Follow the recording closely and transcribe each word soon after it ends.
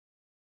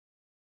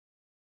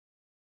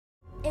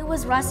It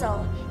was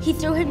Russell. He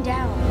threw him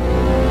down.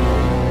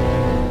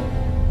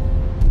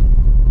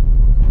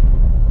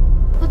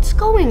 What's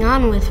going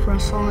on with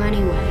Russell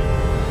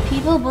anyway?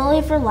 People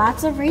bully for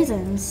lots of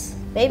reasons.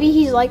 Maybe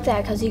he's like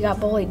that because he got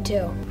bullied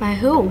too. By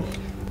who?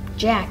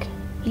 Jack.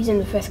 He's in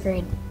the 5th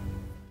grade.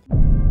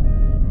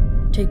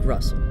 Take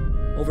Russell.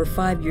 Over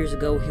 5 years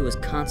ago, he was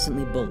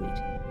constantly bullied.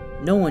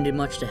 No one did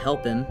much to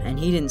help him, and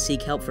he didn't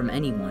seek help from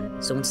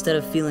anyone. So instead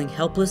of feeling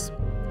helpless,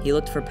 he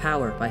looked for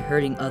power by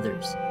hurting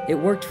others. It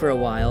worked for a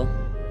while.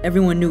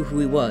 Everyone knew who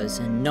he was,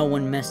 and no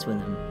one messed with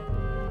him.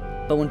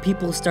 But when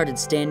people started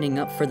standing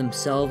up for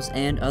themselves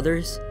and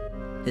others,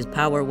 his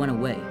power went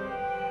away.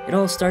 It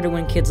all started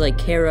when kids like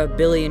Kara,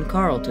 Billy, and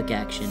Carl took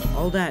action.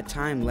 All that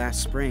time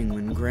last spring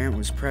when Grant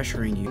was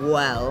pressuring you.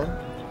 Well,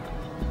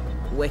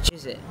 which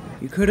is it?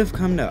 You could have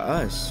come to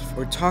us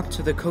or talked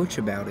to the coach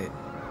about it.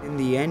 In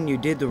the end, you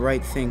did the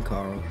right thing,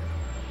 Carl.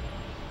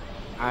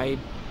 I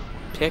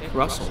pick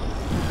Russell.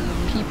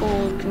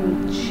 People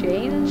can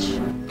change.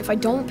 If I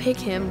don't pick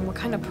him, what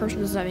kind of person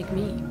does that make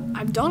me?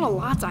 I've done a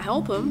lot to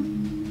help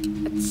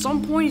him. At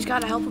some point, he's got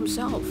to help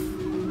himself.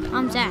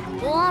 I'm Zach.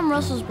 Well, I'm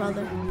Russell's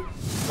brother.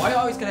 Why are you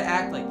always gonna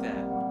act like that?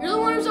 You're the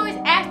one who's always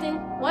acting.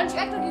 Why don't you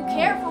act like you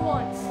care for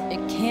once? It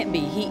can't be.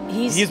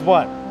 He's... He's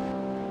what?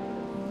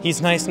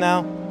 He's nice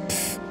now?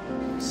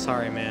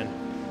 Sorry, man.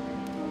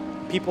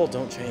 People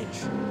don't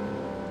change.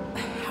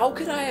 How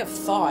could I have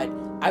thought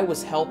I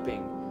was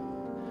helping?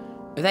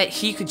 Or that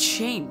he could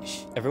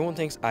change? Everyone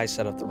thinks I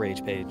set up the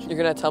rage page. You're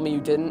gonna tell me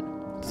you didn't?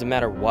 Does it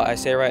matter what I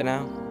say right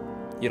now?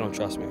 You don't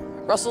trust me.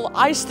 Russell,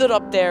 I stood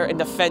up there and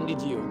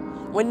defended you.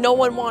 When no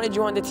one wanted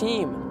you on the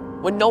team.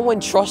 When no one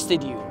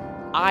trusted you.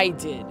 I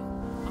did.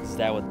 Is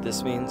that what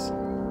this means?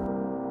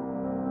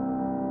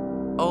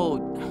 Oh,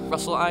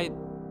 Russell, I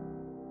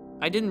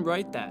didn't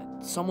write that.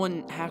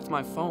 Someone hacked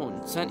my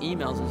phone, sent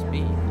emails as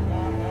me.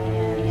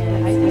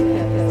 I think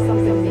that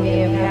something may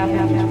have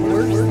happened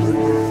worse than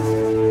that.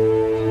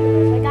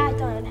 I got it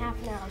done in half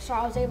an hour, so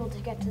I was able to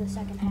get to the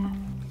second half.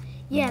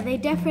 Yeah, they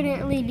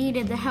definitely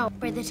needed the help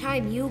by the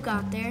time you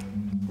got there.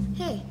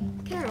 Hey,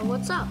 Carol,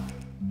 what's up?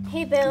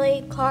 Hey,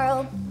 Billy,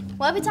 Carl.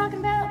 What are we talking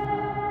about?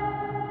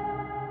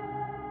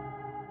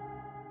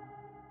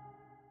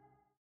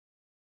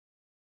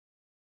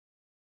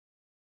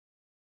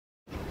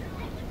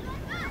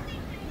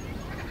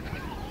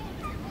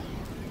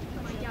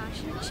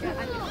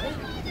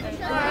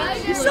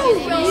 You're so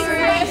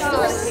weird.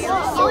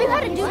 All you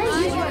gotta do is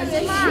use your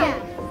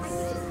yeah.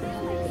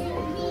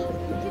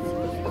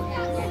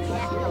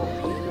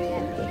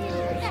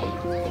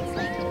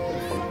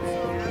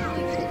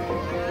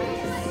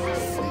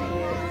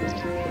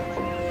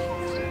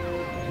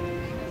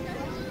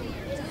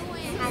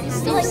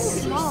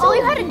 All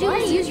you had to do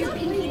is use your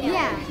pinky.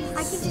 Yeah.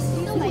 I can just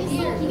feel my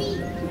ear.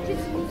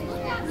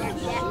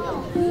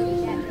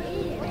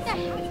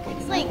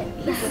 It's like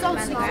he's so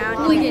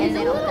small. We didn't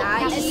know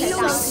that. He's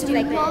so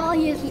stupid.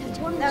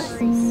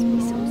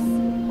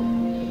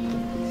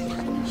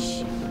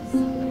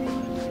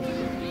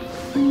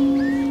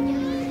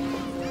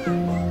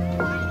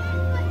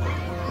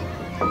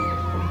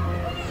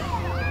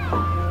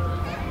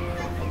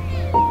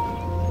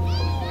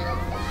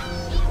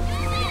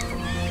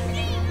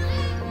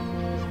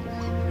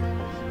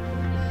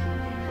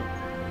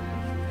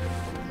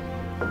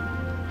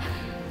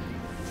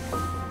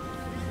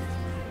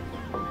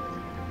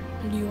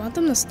 Do you want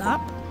them to stop?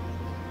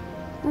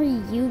 What are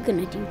you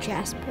gonna do,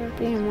 Jasper?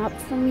 Beat him up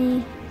for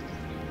me?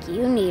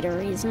 You need a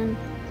reason.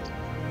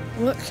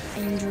 Look,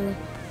 Andrew,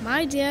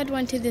 my dad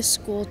went to this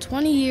school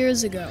 20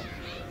 years ago,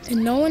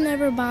 and no one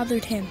ever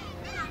bothered him.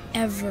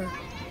 Ever.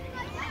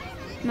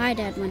 My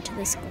dad went to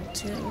this school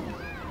too.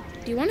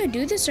 Do you want to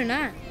do this or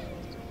not?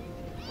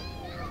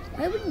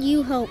 Why would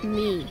you help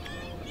me?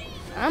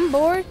 I'm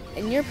bored,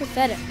 and you're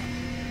pathetic.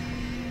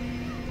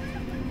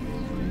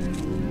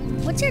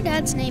 What's your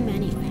dad's name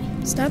anyway?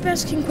 Stop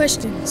asking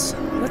questions.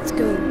 Let's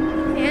go.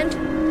 And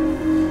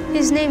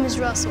his name is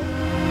Russell.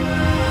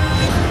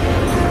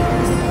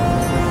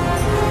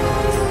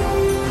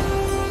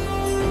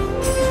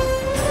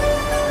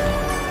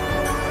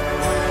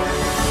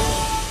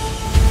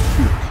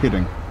 You're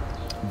kidding.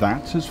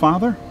 That's his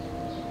father?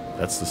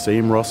 That's the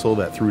same Russell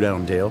that threw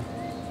down Dale,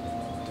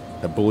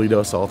 that bullied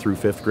us all through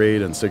 5th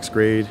grade and 6th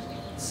grade.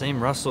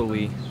 Same Russell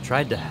we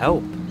tried to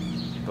help,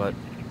 but,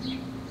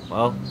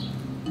 well...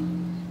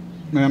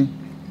 Man,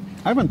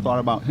 I haven't thought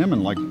about him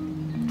in like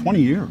 20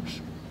 years.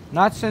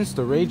 Not since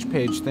the rage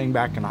page thing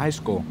back in high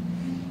school.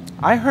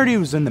 I heard he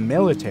was in the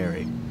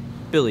military.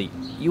 Billy,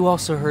 you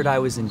also heard I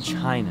was in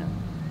China,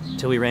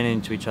 till we ran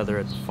into each other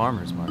at the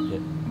farmer's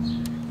market.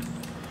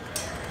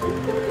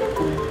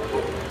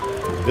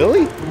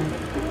 Billy?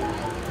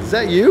 Is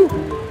that you?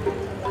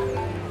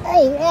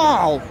 Oh,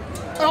 wow!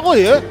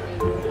 Elliot!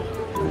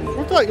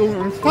 I thought you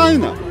were in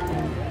China.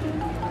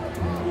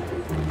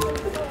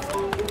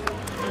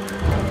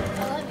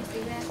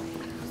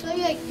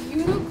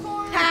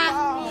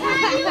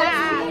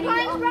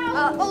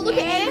 Oh, look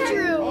at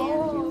Andrew.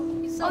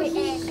 Oh,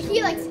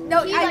 he likes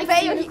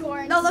unicorns.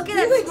 No, look at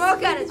that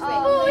smoke on his face.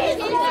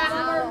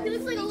 Oh, he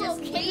looks like a little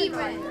cave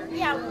right there.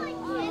 Yeah.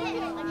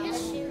 Like his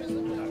shoes.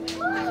 Look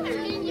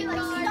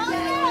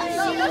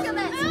at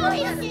that. Oh,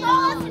 he's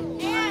slow.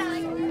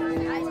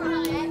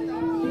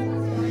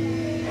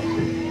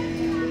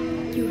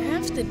 You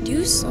have to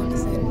do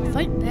something.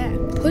 Fight back.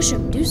 Push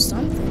him. Do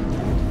something.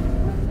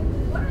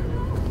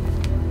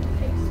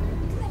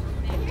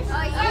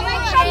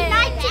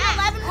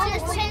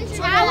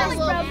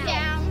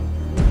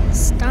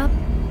 Stop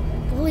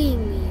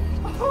bullying me.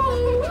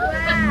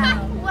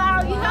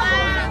 Wow, you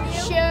know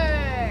sure.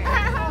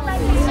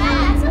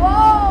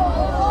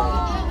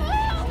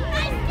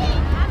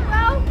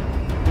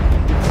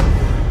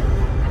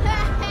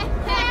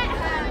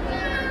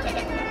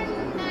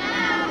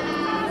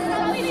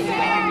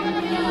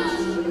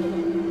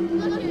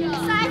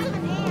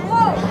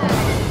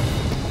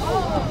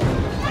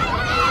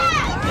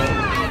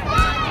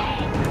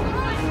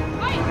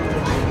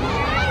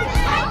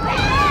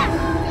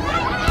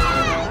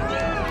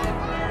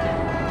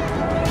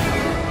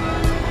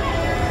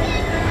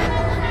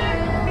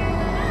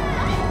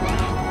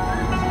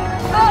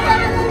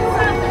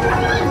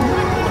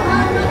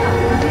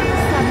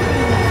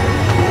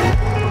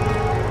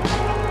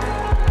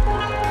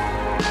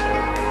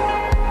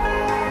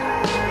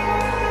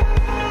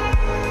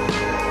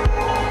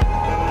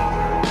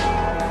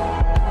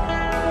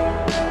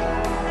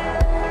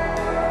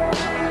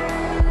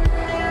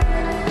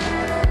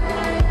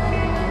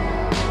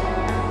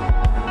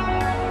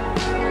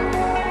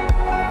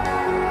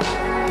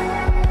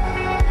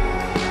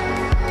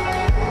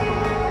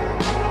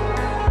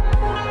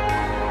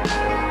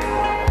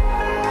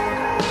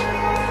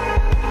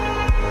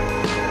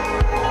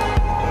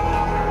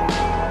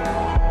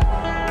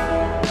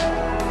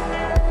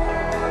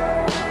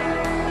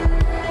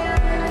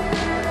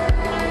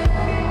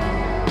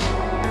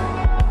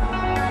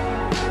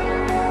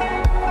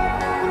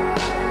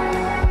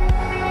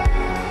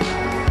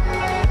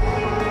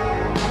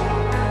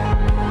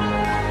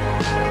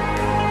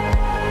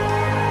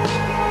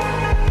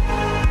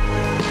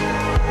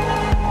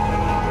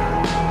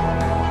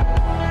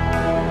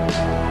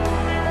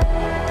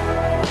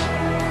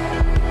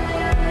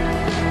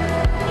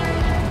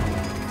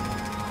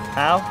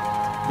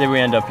 How did we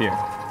end up here?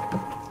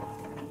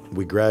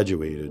 We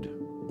graduated.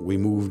 We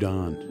moved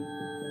on.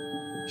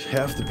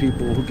 Half the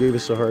people who gave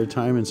us a hard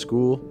time in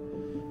school,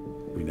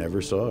 we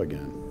never saw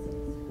again.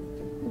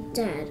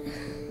 Dad,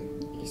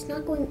 he's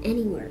not going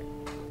anywhere.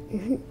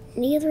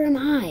 Neither am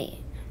I.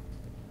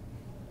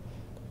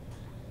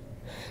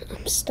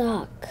 I'm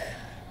stuck.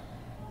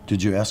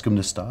 Did you ask him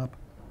to stop?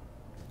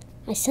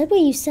 I said what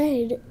you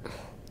said.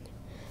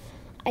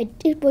 I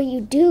did what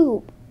you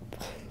do,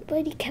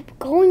 but he kept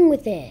going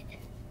with it.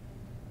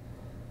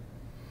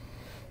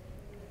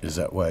 Is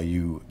that why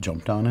you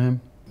jumped on him?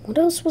 What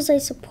else was I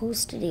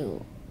supposed to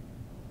do?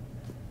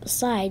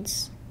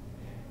 Besides,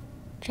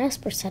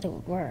 Jasper said it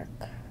would work.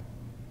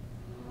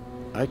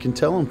 I can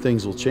tell him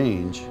things will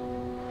change,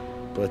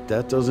 but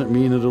that doesn't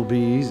mean it'll be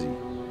easy.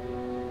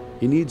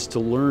 He needs to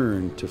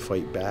learn to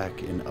fight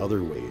back in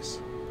other ways.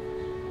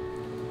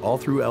 All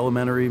through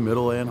elementary,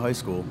 middle, and high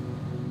school.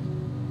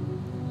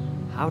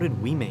 How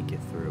did we make it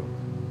through?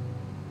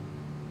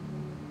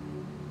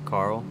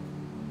 Carl,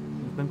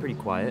 you've been pretty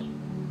quiet.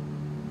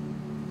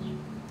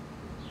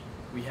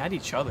 We had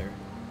each other.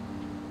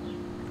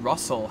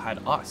 Russell had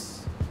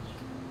us.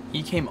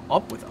 He came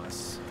up with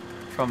us.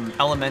 From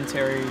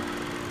elementary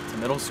to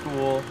middle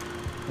school,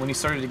 when he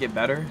started to get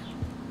better.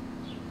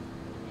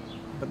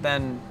 But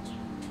then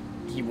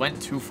he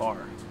went too far.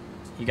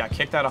 He got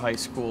kicked out of high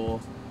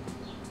school,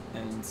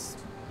 and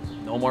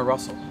no more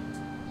Russell.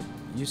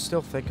 You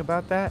still think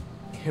about that?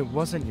 It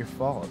wasn't your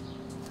fault.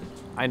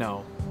 I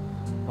know.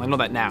 Well, I know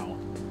that now.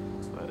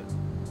 But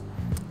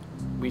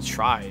we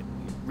tried.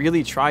 We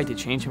really tried to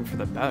change him for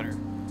the better.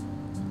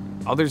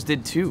 Others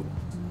did too.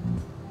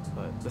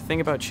 But the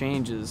thing about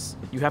change is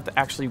you have to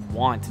actually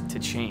want to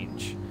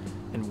change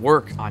and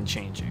work on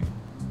changing.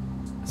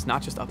 It's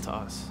not just up to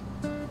us.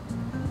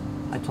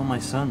 I told my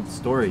son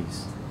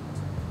stories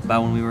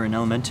about when we were in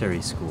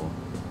elementary school.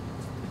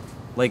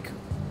 Like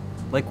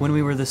when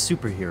we were the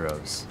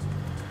superheroes,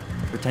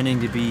 pretending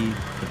to be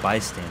the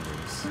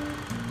bystanders.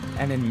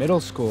 And in middle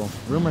school,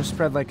 rumors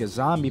spread like a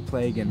zombie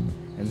plague and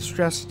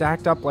stress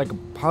stacked up like a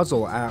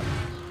puzzle app.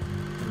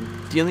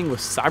 Dealing with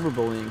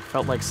cyberbullying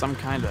felt like some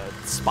kind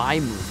of spy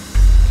movie.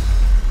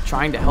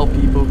 Trying to help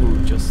people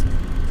who just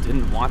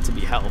didn't want to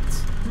be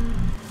helped.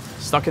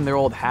 Stuck in their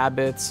old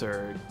habits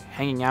or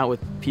hanging out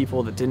with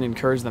people that didn't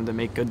encourage them to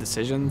make good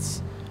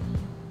decisions.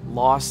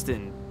 Lost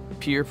in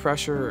peer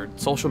pressure or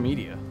social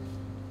media.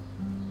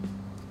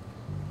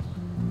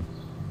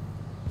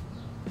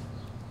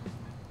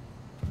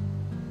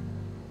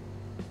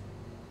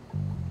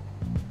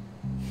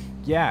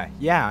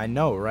 Yeah, I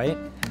know, right?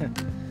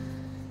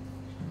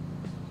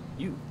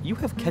 You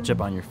have ketchup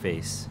on your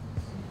face.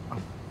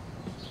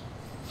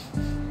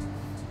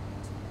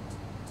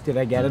 Did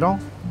I get it all?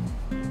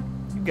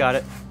 You got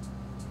it.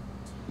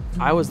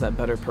 I was that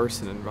better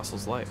person in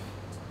Russell's life.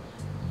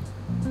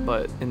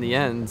 But in the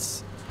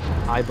end,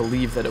 I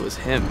believed that it was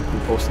him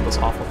who posted those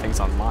awful things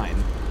online.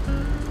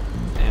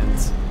 And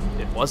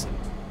it wasn't.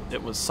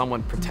 It was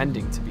someone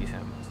pretending to be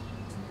him.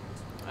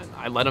 And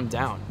I let him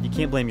down. You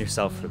can't blame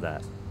yourself for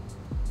that.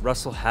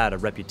 Russell had a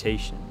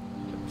reputation.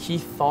 He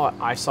thought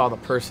I saw the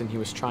person he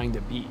was trying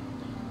to be.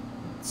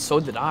 So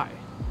did I.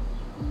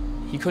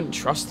 He couldn't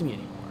trust me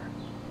anymore.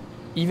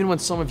 Even when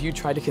some of you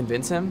tried to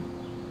convince him,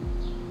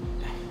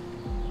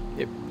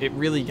 it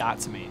really got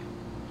to me.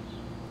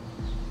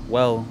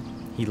 Well,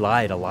 he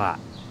lied a lot.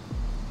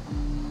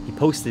 He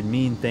posted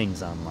mean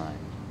things online.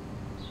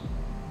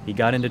 He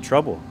got into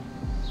trouble.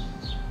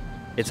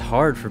 It's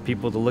hard for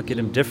people to look at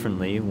him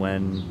differently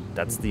when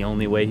that's the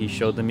only way he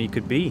showed them he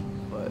could be.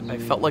 But I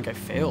felt like I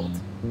failed.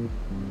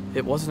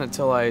 It wasn't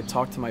until I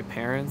talked to my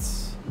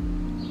parents,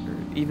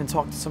 or even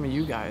talked to some of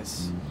you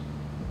guys.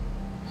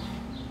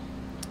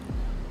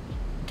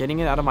 Getting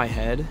it out of my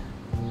head,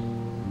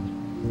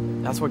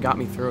 that's what got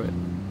me through it.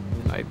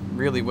 And I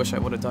really wish I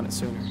would have done it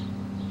sooner.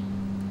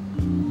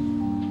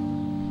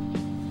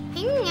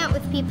 Hanging out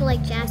with people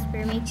like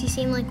Jasper makes you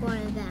seem like one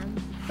of them.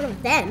 One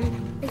of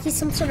them? Like he's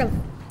some sort of...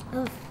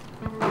 Why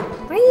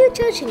are you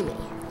judging me?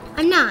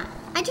 I'm not.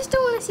 I just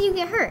don't want to see you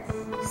get hurt.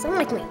 You sound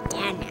like my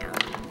dad now.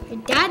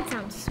 Your dad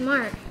sounds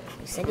smart.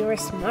 You said you were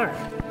smart.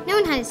 No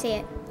one had to say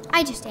it.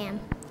 I just am.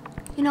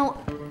 You know,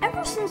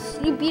 ever since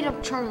you beat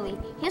up Charlie,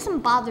 he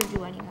hasn't bothered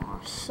you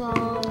anymore, so...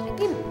 I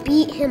didn't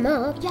beat him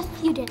up. Yes,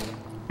 you did.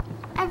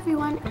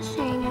 Everyone is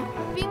saying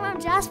it. Being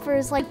around Jasper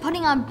is like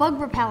putting on bug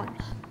repellent.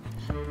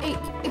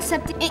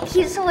 Except it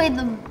keeps away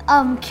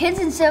the kids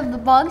instead of the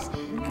bugs.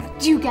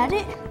 Do you get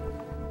it?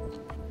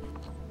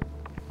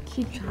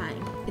 Keep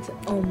trying. It's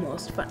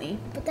almost funny.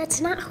 But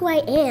that's not who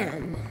I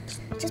am.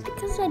 Just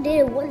because I did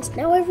it once,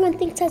 now everyone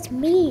thinks that's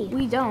me.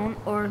 We don't,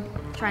 or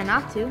try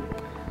not to.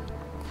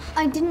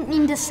 I didn't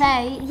mean to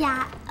say.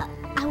 Yeah,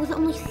 I was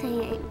only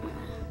saying.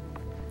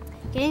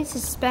 Getting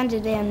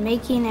suspended and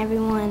making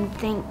everyone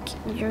think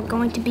you're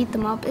going to beat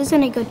them up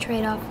isn't a good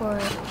trade-off for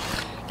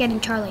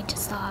getting Charlie to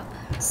stop.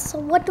 So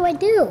what do I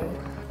do?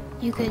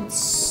 You could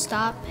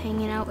stop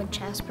hanging out with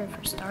Jasper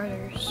for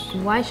starters.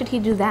 Why should he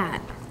do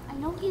that? I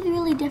know he's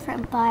really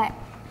different, but...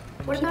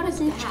 What about his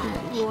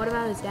dad? Well, what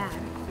about his dad?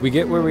 We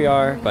get where we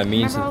are by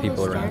means of the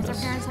people around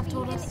us.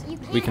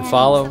 We can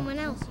follow,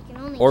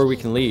 or we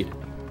can lead.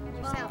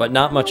 But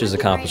not much is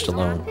accomplished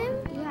alone.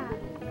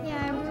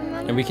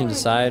 And we can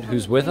decide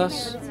who's with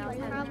us,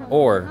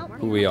 or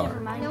who we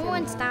are. No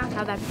one stopped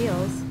how that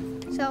feels.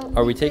 So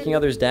Are we taking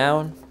others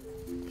down?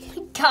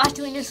 Gosh,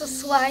 doing this is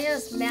slow. I know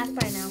this math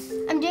by now.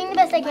 I'm doing the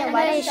best I can.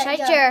 Why don't you shut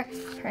your...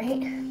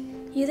 Right?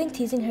 You think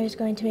teasing her is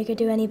going to make her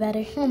do any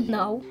better?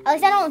 No. At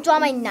least I don't draw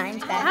my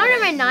nines back. I don't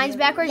know my nines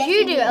backwards.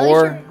 You do.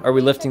 Or are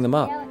we lifting them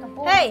up?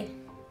 Hey!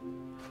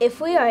 If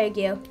we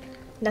argue,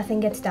 nothing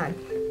gets done.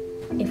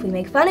 If we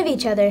make fun of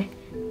each other,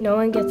 no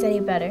one gets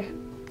any better.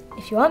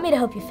 If you want me to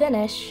help you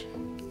finish...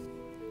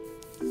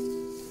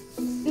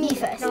 Me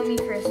first. No, me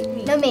first.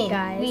 Me. No, me.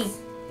 Guys. Me.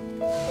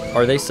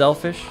 Are they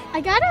selfish?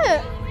 I got a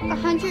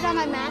 100 on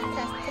my math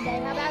test today.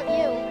 How about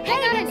you?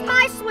 Hang on, it's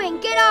my swing.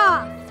 Get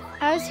off.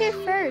 I was here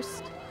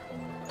first.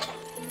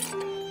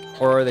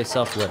 Or are they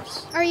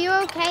selfless? Are you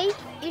okay?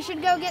 You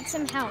should go get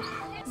some help.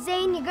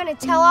 Zane, you gonna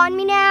tell on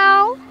me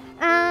now?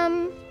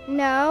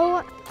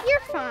 No.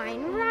 You're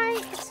fine,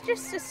 right? It's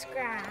just a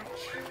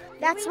scratch.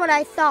 That's what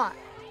I thought.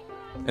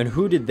 And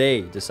who did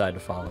they decide to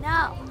follow?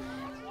 No.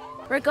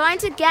 We're going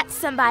to get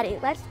somebody.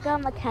 Let's go,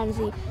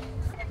 Mackenzie.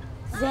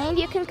 Zane,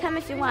 you can come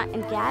if you want.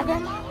 And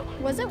Gavin?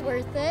 Was it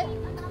worth it?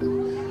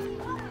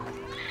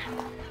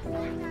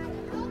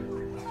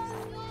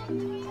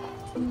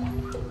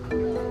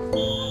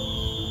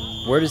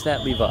 Where does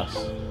that leave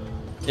us?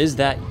 Is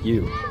that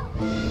you?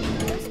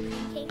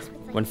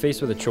 When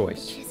faced with a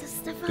choice,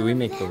 do we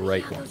make the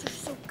right one?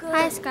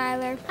 Hi,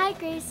 Skylar. Hi,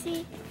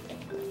 Gracie.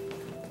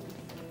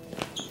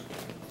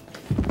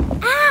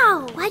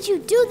 Ow! Why'd you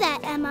do that,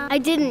 Emma? I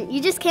didn't.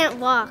 You just can't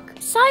walk.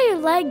 Saw your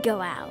leg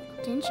go out.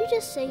 Didn't you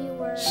just say you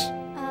were...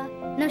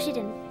 no, she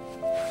didn't.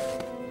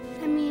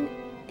 I mean,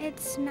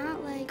 it's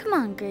not like... Come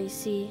on,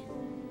 Gracie.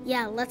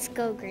 Yeah, let's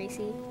go,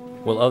 Gracie.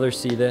 Will others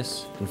see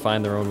this and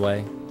find their own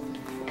way?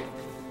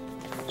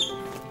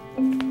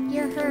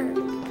 You're hurt.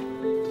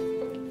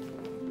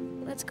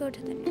 Let's go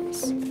to the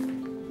nurse.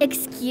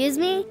 Excuse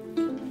me?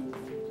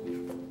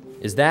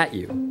 Is that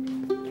you?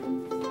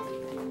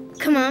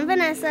 Come on,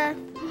 Vanessa.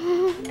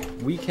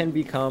 We can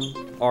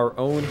become our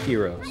own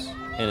heroes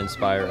and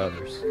inspire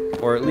others.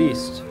 Or at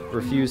least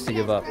refuse to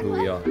give up who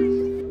we are.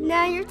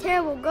 Now you're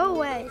terrible. Go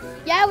away.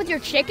 Yeah, with your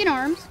chicken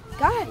arms.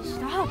 Guys,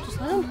 stop. Just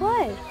let him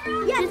play.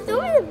 Yeah, just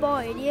throw me the ball,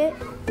 idiot.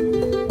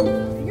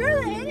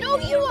 You're the idiot. No,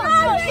 you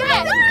are.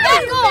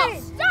 Back off.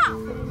 Stop.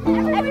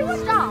 Everyone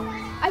stop.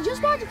 I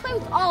just wanted to play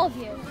with all of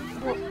you.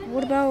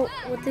 What about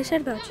what they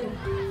said about you?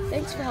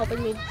 Thanks for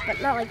helping me, but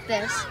not like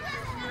this.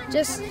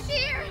 Just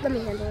let me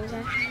handle it,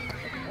 okay?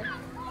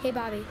 Hey,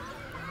 Bobby.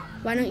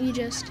 Why don't you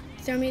just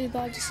throw me the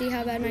ball to see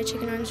how bad my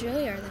chicken arms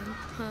really are then,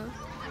 huh?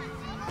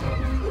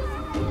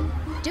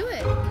 Do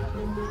it.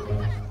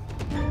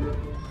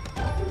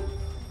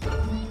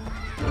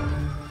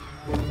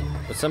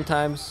 But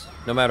sometimes,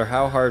 no matter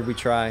how hard we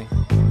try,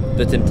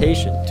 the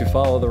temptation to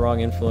follow the wrong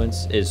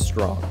influence is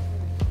strong.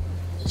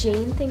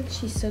 Jane thinks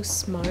she's so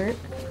smart.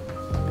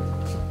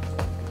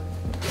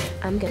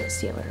 I'm gonna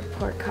steal her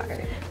report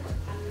card.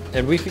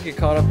 And we could get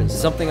caught up in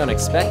something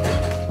unexpected.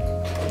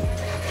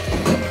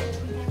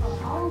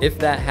 If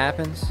that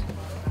happens,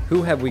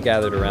 who have we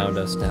gathered around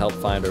us to help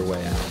find our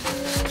way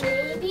out?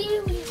 Maybe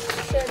we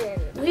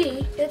shouldn't.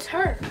 We? It's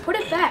her. Put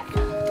it back.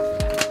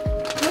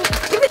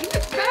 Give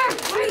it back!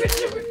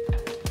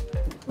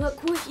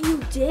 Look what you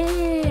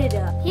did.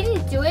 He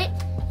didn't do it.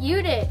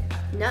 You did.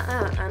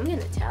 Nuh-uh, I'm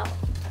gonna tell.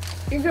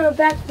 You're gonna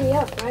back me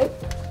up, right?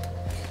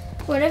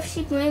 What if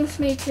she blames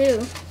me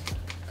too?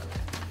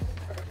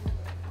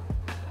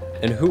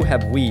 And who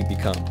have we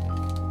become?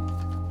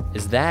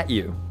 Is that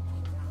you?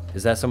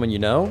 Is that someone you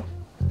know,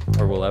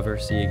 or will ever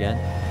see again?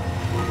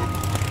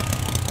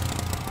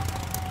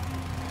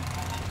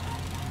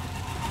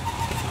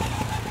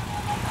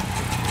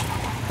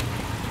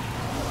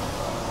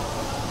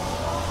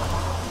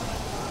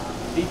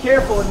 Be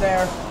careful in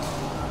there.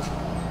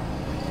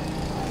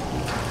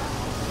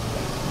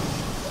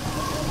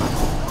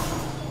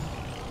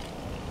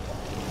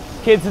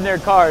 Kids in their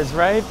cars,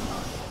 right?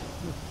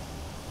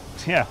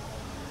 Yeah,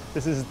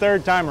 this is the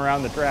third time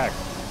around the track.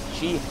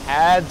 She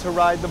had to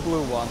ride the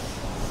blue one.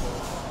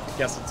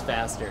 Guess it's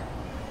faster.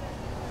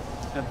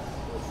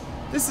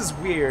 This is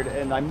weird,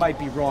 and I might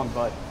be wrong,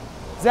 but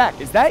Zach,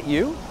 is that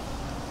you?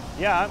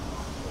 Yeah.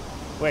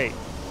 Wait.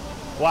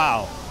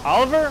 Wow.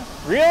 Oliver?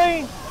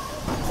 Really?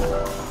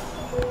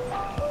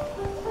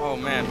 Oh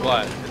man,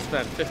 what? It's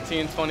been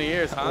 15, 20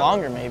 years, huh?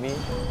 Longer, maybe.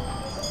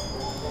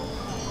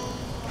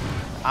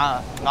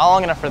 Not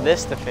long enough for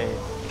this to fade.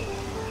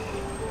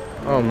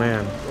 Oh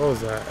man, what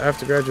was that?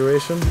 After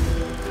graduation?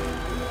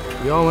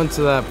 We all went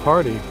to that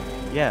party.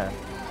 Yeah.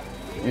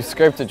 You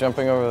scraped it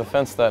jumping over the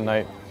fence that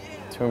night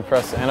to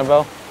impress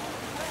Annabelle?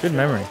 Good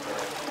memory.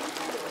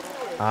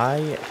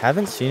 I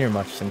haven't seen her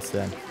much since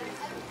then.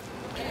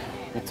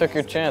 You took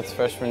your chance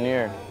freshman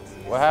year.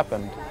 What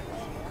happened?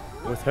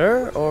 With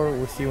her or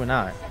with you and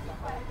I?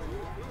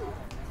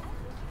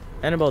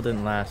 Annabelle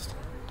didn't last.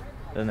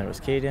 Then there was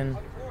Caden,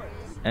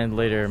 and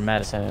later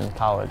Madison in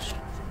college.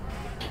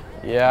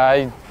 Yeah,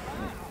 I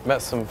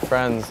met some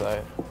friends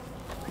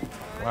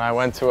when I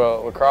went to a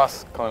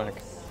lacrosse clinic.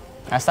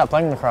 I stopped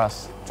playing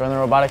lacrosse, joined the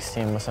robotics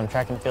team with some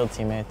track and field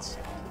teammates.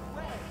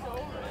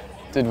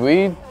 Did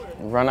we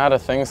run out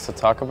of things to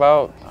talk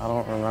about? I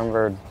don't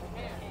remember.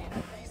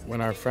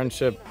 When our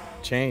friendship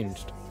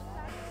changed.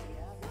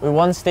 We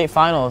won state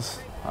finals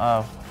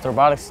with the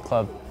robotics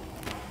club.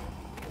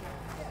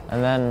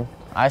 And then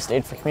I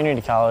stayed for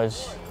community college,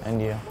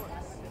 and you?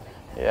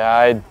 Yeah,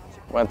 I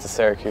went to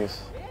Syracuse.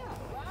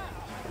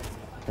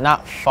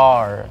 Not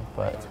far,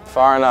 but...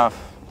 Far enough.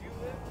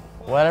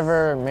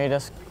 Whatever made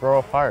us grow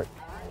apart.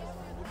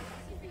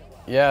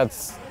 Yeah,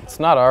 it's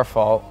not our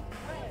fault.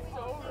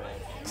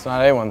 It's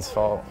not anyone's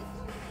fault.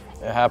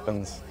 It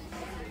happens.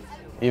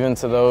 Even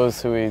to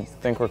those who we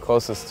think we're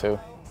closest to.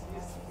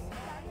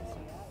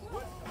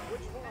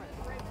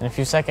 In a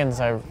few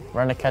seconds, I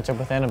run to catch up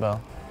with Annabelle,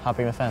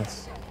 hopping the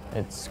fence.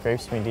 It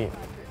scrapes me deep.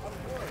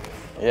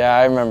 Yeah,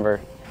 I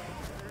remember.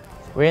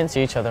 We didn't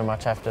see each other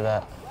much after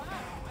that.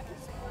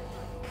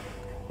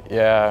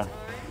 Yeah,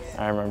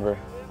 I remember.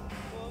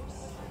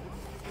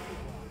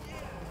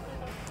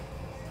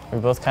 We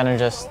both kind of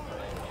just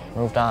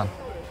moved on.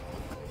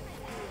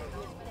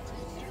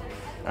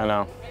 I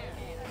know.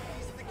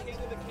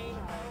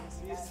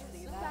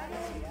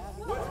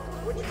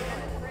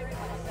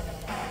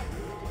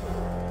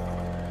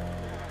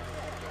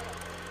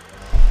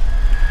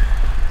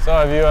 So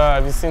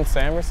have you seen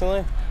Sam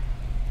recently?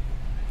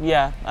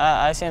 Yeah,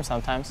 I see him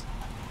sometimes.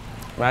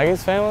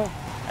 Maggie's family?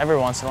 Every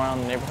once in a while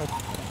in the neighborhood.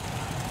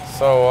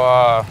 So,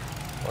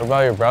 what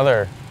about your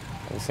brother?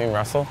 Have you seen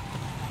Russell?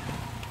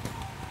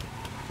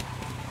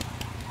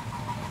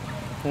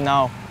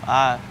 No,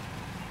 I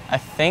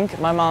think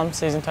my mom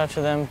stays in touch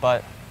with him,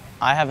 but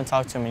I haven't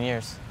talked to him in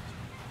years.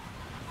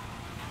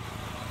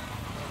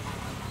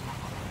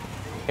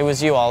 It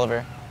was you,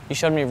 Oliver. You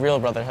showed me real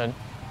brotherhood.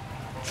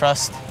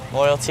 Trust,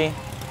 loyalty,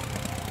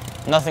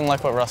 nothing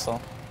like what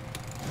Russell.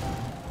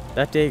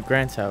 That day at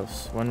Grant's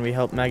house, when we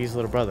helped Maggie's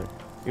little brother,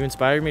 you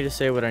inspired me to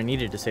say what I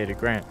needed to say to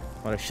Grant,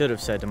 what I should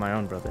have said to my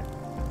own brother.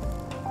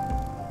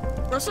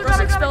 Russell got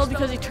expelled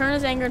because he turned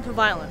his anger into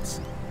violence.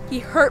 He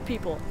hurt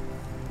people.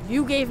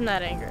 You gave him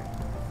that anger.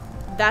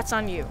 That's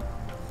on you.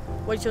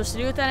 What he chose to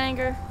do with that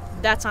anger,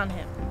 that's on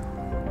him.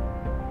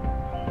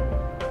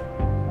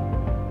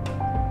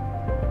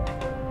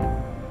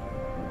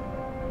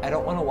 I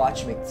don't want to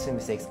watch you make the same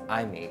mistakes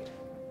I made.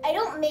 I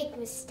don't make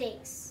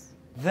mistakes.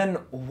 Then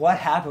what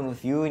happened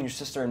with you and your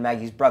sister and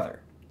Maggie's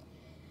brother?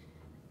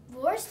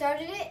 Laura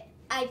started it,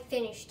 I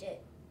finished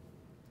it.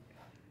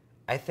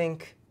 I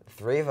think the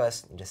three of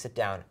us need to sit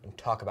down and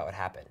talk about what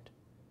happened.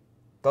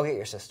 Go get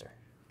your sister.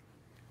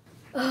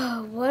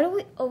 Oh, why do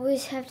we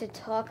always have to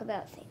talk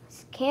about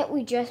things? Can't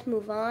we just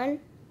move on?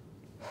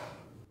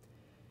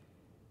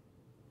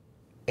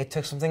 It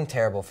took something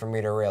terrible for me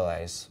to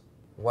realize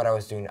what I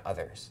was doing to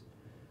others.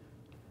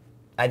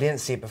 I didn't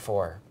see it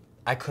before.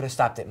 I could have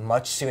stopped it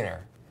much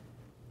sooner.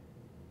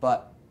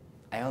 But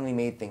I only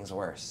made things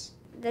worse.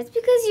 That's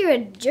because you're a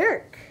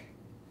jerk.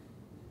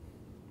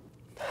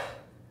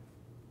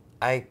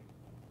 I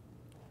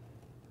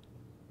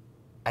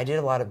did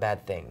a lot of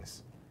bad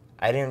things.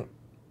 I didn't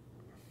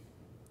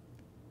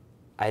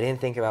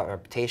think about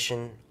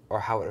reputation or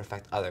how it would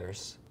affect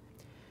others.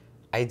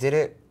 I did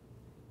it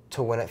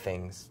to win at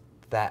things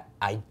that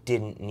I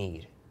didn't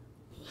need.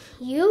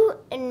 You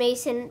and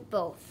Mason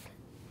both.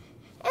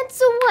 And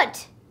so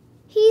what?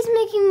 He's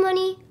making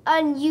money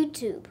on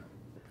YouTube.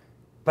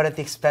 But at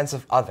the expense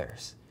of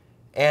others.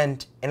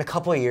 And in a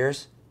couple of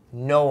years,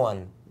 no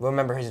one will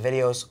remember his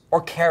videos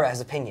or care about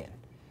his opinion.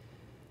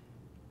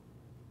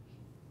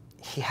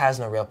 He has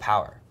no real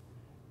power.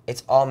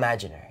 It's all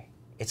imaginary.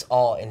 It's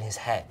all in his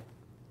head.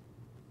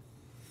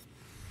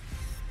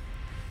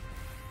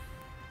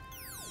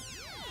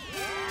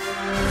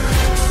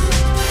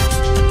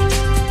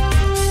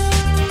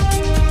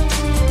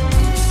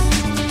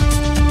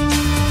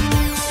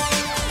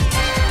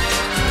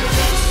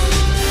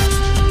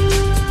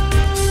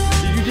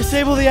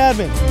 Disable the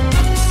admin.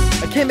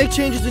 I can't make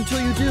changes until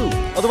you do.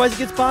 Otherwise it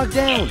gets bogged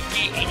down. Do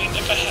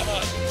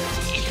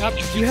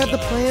you have the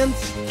plans?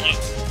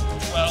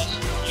 Well,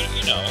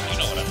 you know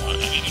what I want. I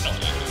mean, you know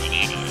what we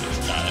need. You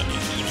got it.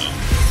 You know.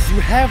 Do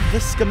you have the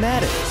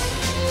schematics?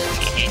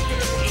 I mean,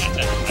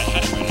 I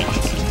had it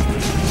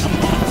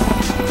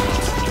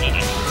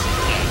ready.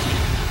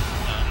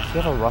 Do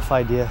you have a rough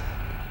idea?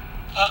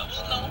 Well,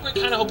 no, what we're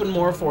kind of hoping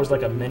more for is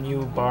like a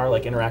menu bar,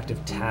 like interactive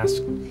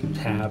task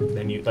tab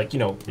menu. Like, you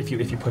know, if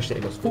you push it,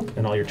 it goes whoop,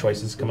 and all your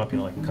choices come up. You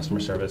know, like customer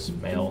service,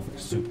 mail,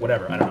 soup,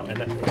 whatever. I don't know. And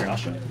then here, I'll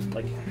show you.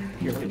 Like,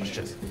 here,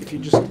 just if you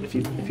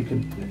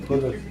could go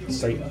to the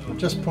site.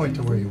 Just point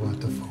to where you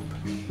want the food.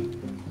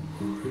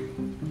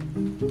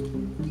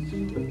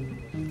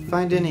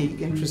 Find any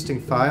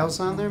interesting files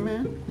on there,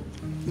 man?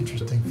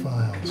 Interesting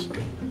files.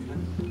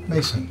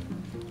 Mason,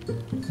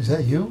 is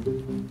that you?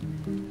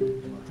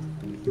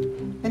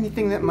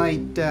 Anything that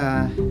might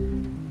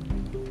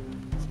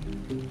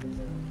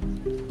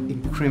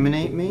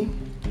incriminate me?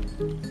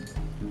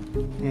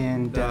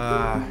 And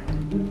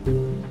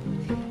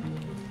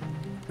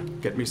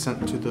get me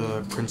sent to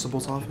the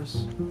principal's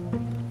office?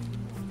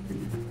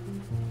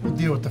 We'll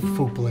deal with the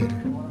foop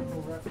later.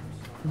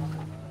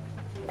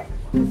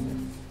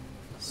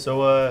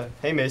 So,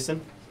 hey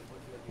Mason,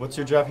 what's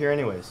your job here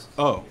anyways?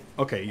 Oh,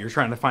 okay, you're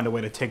trying to find a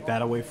way to take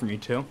that away from me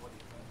too?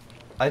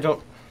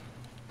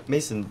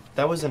 Mason,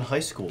 that was in high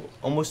school,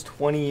 almost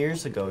 20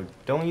 years ago.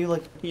 Don't you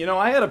like... You know,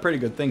 I had a pretty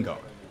good thing going.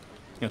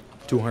 You know,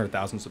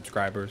 200,000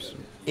 subscribers.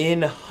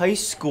 In high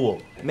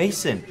school.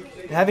 Mason,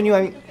 haven't you,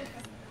 I'm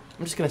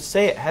just gonna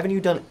say it, haven't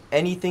you done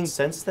anything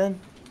since then?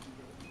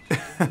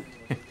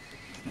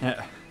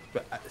 Yeah,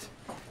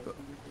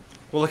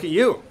 well, look at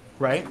you,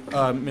 right?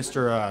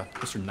 Mr.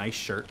 Nice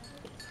Shirt,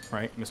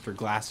 right? Mr.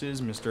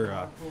 Glasses,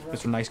 Mr.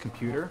 Nice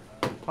Computer.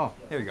 Oh,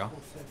 there you go.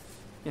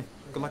 Yeah,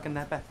 good luck in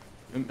that bet.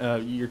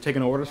 You're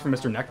taking orders from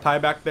Mr. Necktie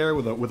back there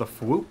with a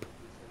swoop?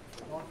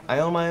 I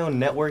own my own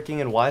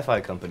networking and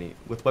Wi-Fi company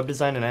with web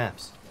design and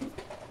apps.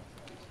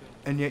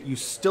 And yet you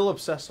still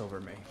obsess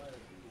over me.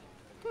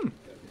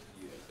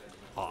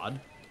 Odd.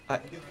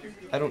 I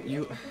don't,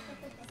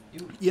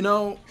 You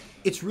know,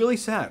 it's really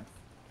sad.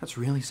 That's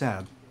really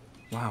sad.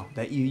 Wow,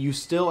 that you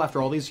still,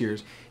 after all these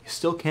years, you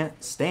still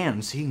can't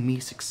stand seeing me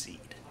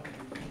succeed.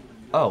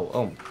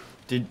 Oh,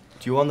 do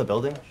you own the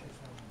building?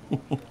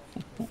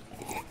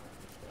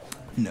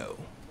 No.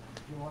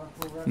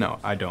 No,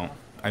 I don't.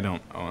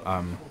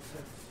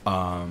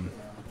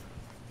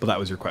 But that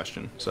was your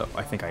question, so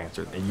I think I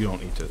answered it. You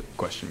don't need to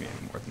question me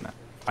any more than that.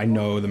 I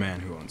know the man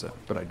who owns it,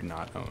 but I do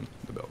not own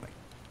the building.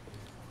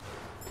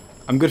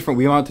 I'm good for.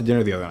 We went out to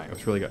dinner the other night. It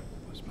was really good.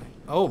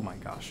 Oh my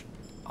gosh.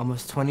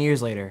 Almost 20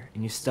 years later,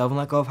 and you still haven't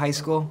let go of high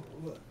school?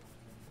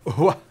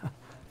 Well,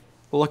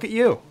 look at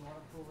you.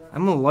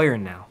 I'm a lawyer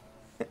now.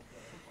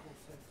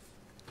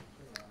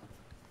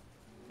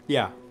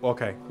 Yeah.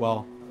 Okay.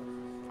 Well.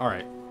 All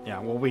right. Yeah.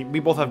 Well, we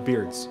both have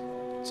beards,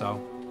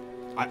 so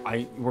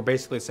we're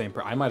basically the same.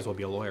 I might as well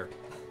be a lawyer.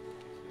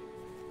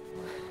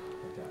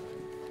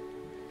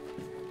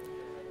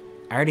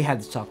 I already had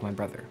this talk with my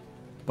brother,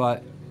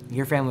 but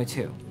your family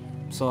too.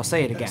 So I'll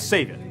say it again.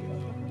 Save it.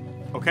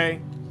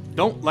 Okay?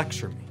 Don't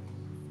lecture me.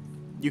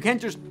 You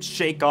can't just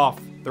shake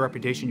off the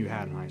reputation you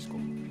had in high school.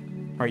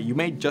 All right, you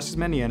made just as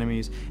many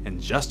enemies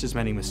and just as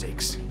many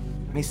mistakes.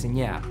 Mason,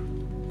 yeah.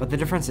 But the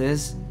difference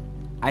is,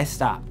 I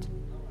stopped.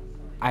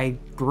 I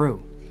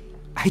grew.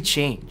 I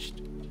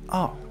changed.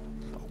 Oh,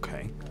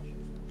 okay.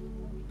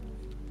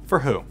 For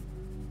who?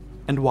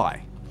 And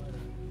why?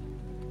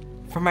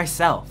 For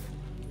myself.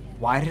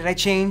 Why did I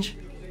change?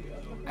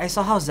 I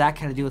saw how Zach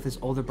had to deal with his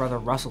older brother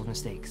Russell's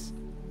mistakes.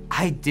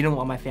 I didn't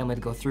want my family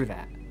to go through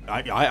that.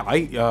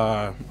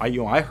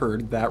 I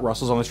heard that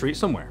Russell's on the street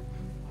somewhere,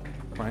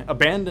 right?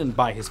 Abandoned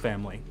by his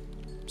family,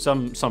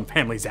 some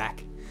family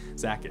Zach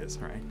is,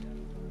 right?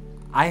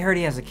 I heard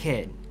he has a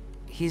kid.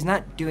 He's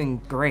not doing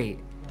great,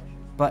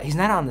 but he's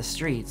not on the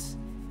streets.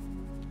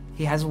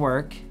 He has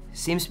work,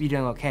 seems to be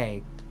doing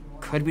okay,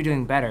 could be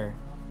doing better.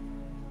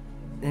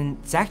 And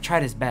Zach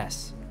tried his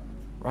best.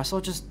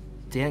 Russell just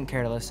didn't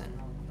care to listen.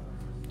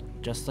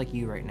 Just like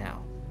you right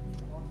now.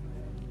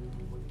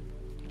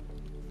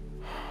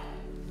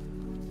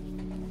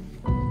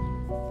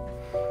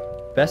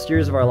 Best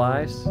years of our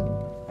lives?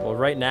 Well,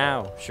 right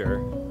now, sure.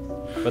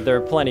 But there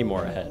are plenty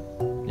more ahead.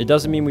 It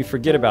doesn't mean we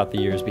forget about the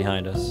years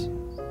behind us.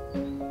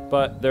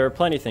 But there are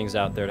plenty of things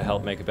out there to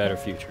help make a better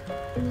future.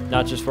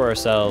 Not just for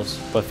ourselves,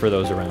 but for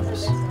those around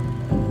us.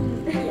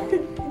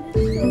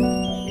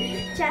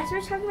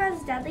 Jasper's talking about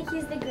his dad like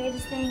he's the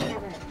greatest thing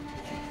ever.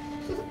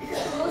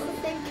 Almost the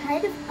same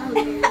kind of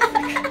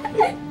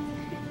outfit.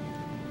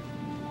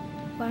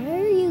 Why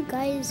are you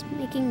guys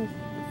making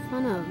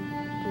fun of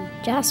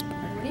Jasper?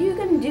 What are you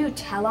gonna do?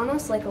 Tell on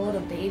us like a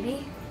little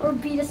baby? Or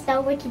beat us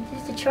down like you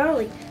did to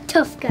Charlie.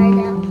 Tough guy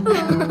now.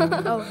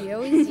 Oh, he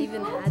always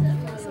even had that.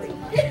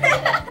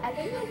 I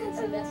think that's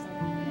the best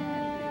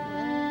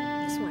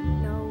one. This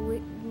one.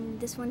 No,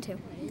 this one too.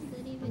 What does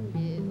that even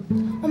do?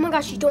 Oh my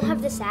gosh, you don't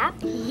have this app?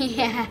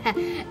 Yeah.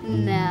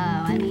 No,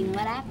 I mean,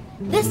 what app?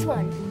 This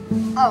one.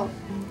 Oh,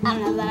 I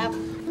don't know that app.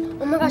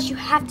 Oh my gosh, you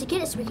have to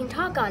get it so we can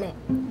talk on it.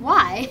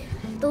 Why?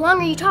 The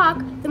longer you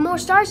talk, the more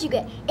stars you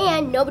get.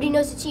 And nobody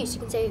knows it's you, so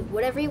you can say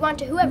whatever you want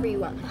to whoever you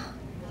want.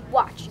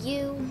 Watch.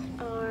 You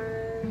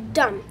are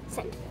done.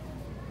 Send.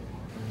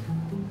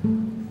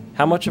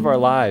 How much of our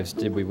lives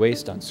did we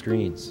waste on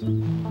screens?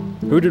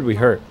 Who did we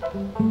hurt?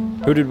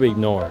 Who did we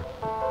ignore?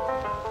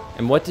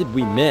 And what did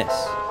we miss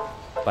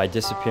by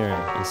disappearing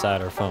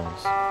inside our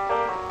phones?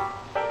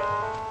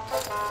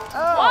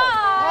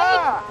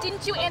 Why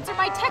didn't you answer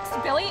my text,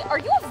 Billy? Are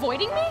you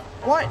avoiding me?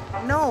 What?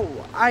 No,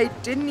 I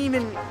didn't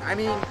even, I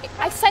mean...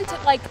 I sent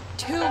it like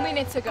 2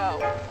 minutes ago.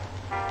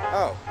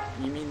 Oh,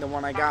 you mean the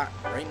one I got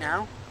right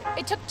now?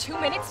 It took 2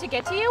 minutes to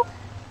get to you?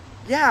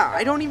 Yeah,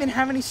 I don't even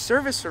have any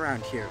service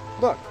around here.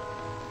 Look,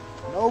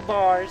 no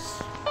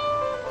bars.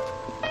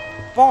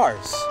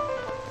 Bars.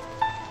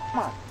 Come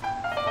on.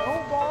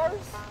 No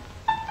bars.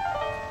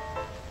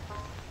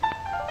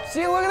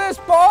 See, look at this,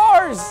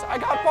 bars! I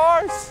got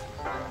bars!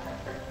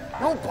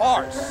 No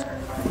bars.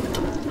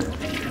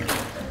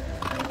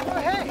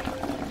 Oh, hey.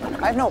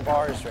 I have no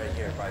bars right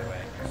here, by the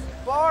way.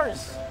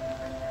 Bars.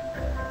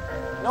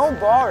 No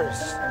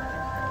bars.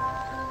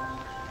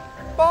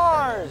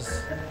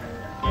 Bars.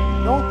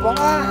 No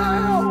bars.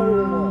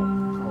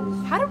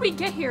 How did we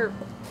get here?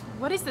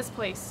 What is this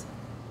place?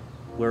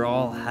 We're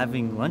all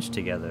having lunch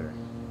together,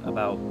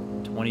 about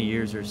 20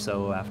 years or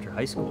so after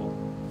high school.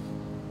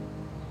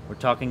 We're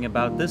talking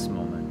about this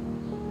moment,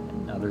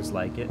 and others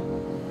like it.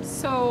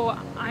 So,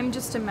 I'm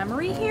just a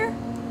memory here?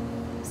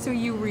 So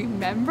you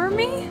remember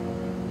me?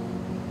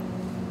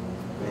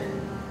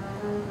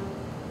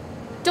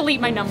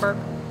 Delete my number.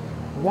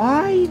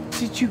 Why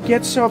did you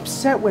get so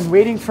upset when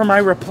waiting for my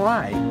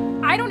reply?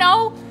 I don't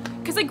know,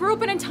 because I grew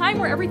up in a time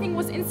where everything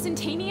was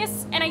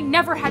instantaneous and I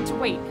never had to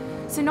wait.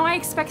 So now I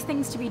expect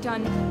things to be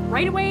done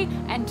right away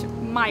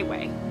and my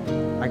way.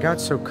 I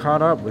got so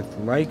caught up with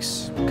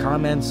likes,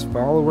 comments,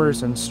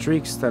 followers, and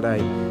streaks that I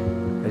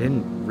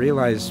didn't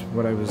realize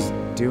what I was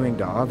doing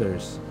to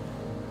others.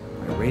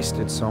 I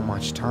wasted so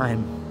much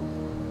time.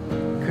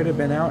 Could have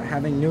been out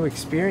having new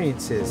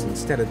experiences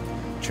instead of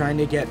trying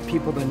to get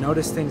people to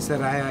notice things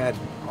that I had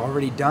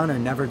already done or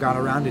never got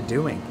around to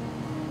doing.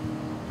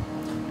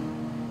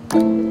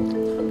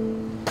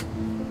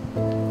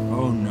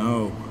 Oh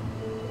no.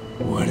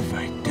 What have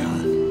I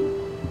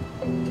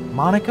done?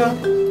 Monica?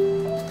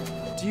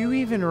 Do you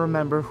even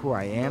remember who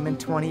I am in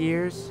 20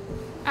 years?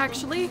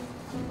 Actually,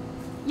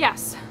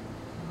 yes.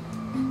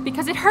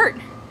 Because it hurt.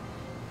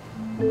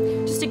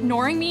 Just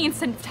ignoring me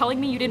instead of telling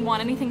me you didn't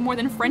want anything more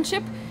than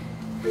friendship,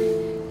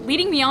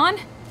 leading me on,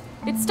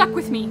 it stuck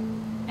with me,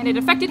 and it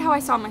affected how I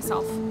saw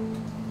myself.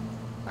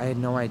 I had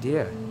no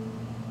idea.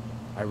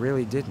 I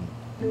really didn't.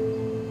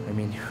 I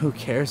mean, who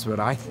cares what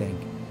I think?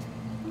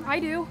 I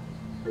do.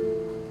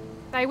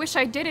 I wish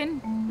I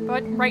didn't,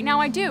 but right now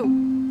I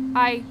do.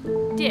 I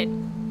did.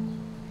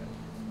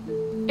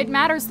 It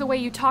matters the way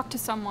you talk to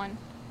someone.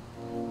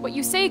 What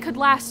you say could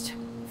last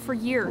for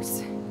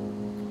years.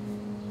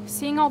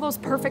 Seeing all those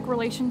perfect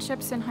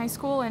relationships in high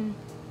school, and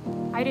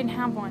I didn't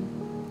have one.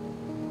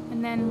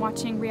 And then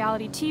watching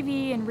reality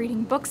TV and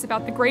reading books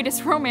about the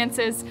greatest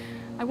romances,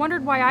 I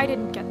wondered why I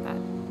didn't get that.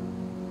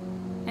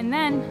 And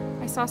then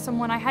I saw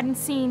someone I hadn't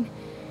seen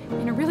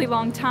in a really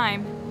long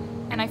time,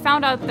 and I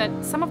found out that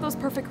some of those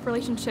perfect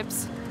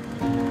relationships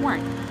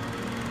weren't.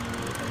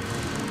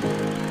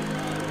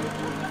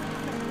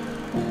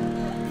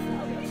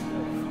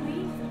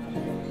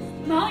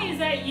 Molly, is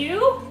that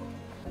you?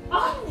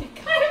 Oh my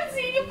God, I haven't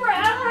seen you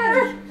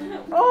forever.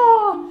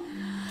 Oh,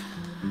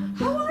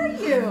 how are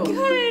you?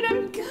 Good,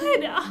 I'm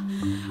good.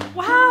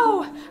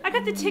 Wow, I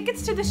got the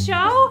tickets to the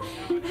show.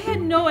 I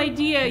had no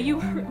idea you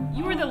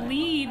were the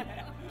lead,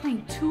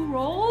 playing 2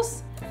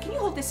 roles. Can you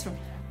hold this for me?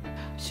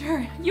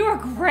 Sure, you are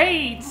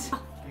great.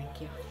 Oh,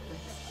 thank you.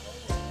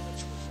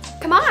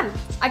 Come on,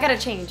 I gotta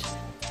change.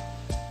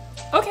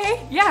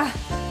 Okay, yeah.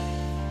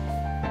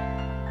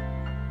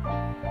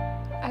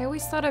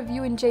 always thought of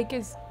you and Jake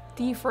as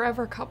the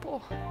forever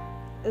couple.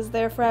 Is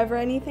there forever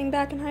anything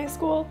back in high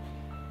school?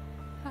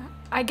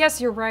 I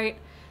guess you're right.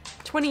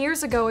 20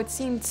 years ago it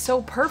seemed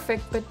so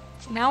perfect, but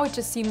now it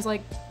just seems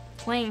like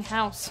playing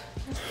house.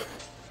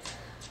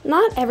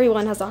 Not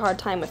everyone has a hard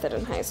time with it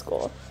in high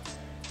school,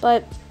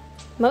 but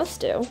most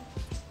do,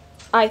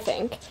 I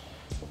think.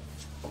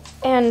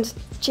 And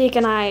Jake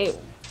and I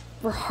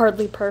were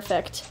hardly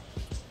perfect.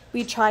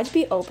 We tried to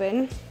be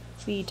open,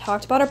 we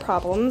talked about our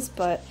problems,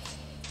 but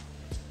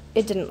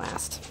it didn't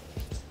last.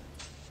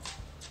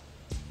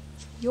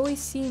 You always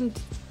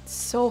seemed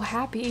so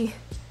happy.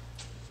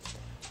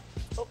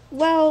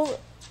 Well,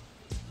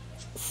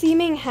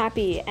 seeming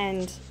happy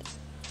and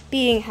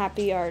being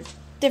happy are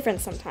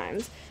different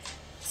sometimes.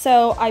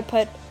 So I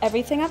put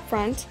everything up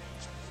front,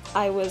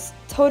 I was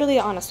totally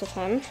honest with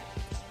him,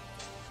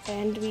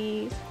 and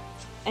we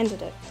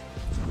ended it.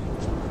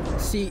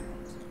 See,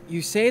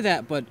 you say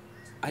that, but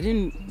I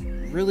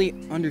didn't really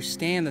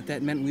understand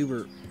that meant we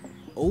were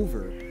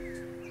over.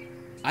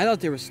 I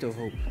thought there was still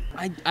hope.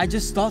 I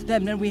just thought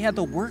that meant we had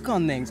to work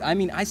on things. I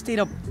mean, I stayed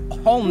up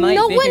all night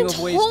thinking of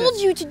ways No one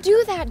told you to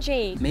do that,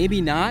 Jake.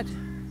 Maybe not,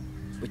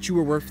 but you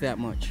were worth that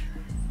much.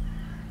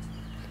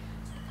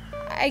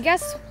 I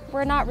guess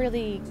we're not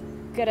really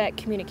good at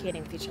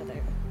communicating with each other.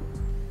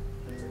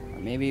 Or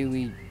maybe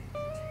we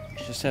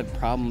just had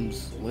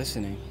problems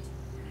listening.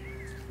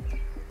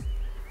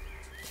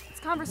 It's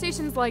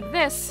conversations like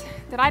this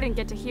that I didn't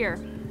get to hear.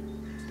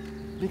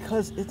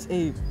 Because it's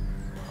a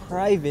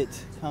private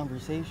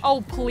conversation.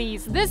 Oh,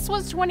 please. This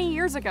was 20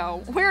 years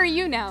ago. Where are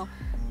you now?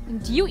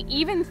 And do you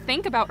even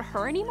think about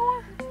her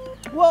anymore?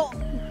 Well,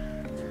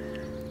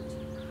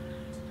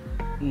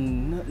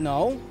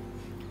 no.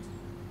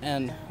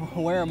 And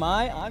where am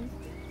I?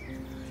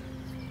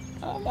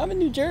 I'm in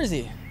New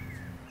Jersey.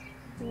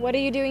 What are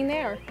you doing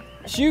there?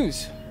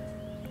 Shoes.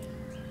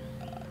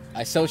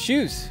 I sell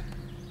shoes.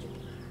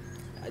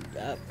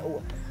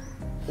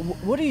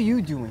 What are you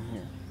doing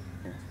here?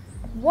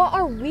 What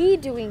are we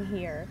doing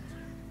here?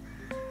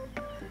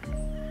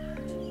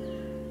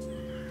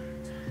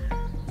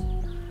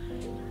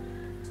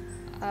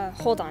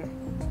 Hold on.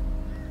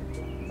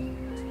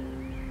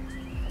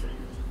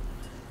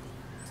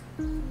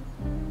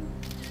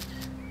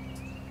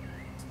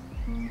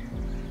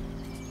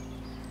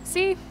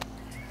 See?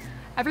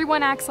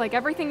 Everyone acts like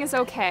everything is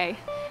okay.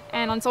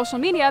 And on social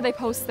media, they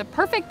post the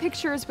perfect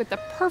pictures with the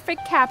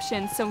perfect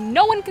captions so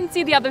no one can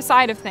see the other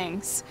side of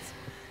things.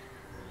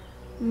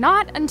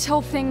 Not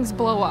until things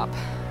blow up.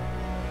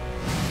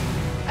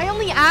 I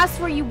only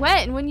asked where you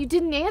went, and when you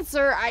didn't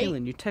answer,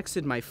 Kaylin, you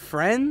texted my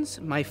friends,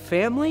 my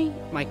family,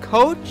 my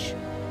coach.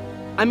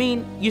 I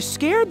mean, you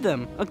scared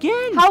them,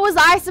 again. How was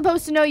I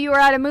supposed to know you were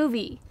at a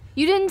movie?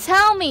 You didn't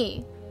tell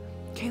me.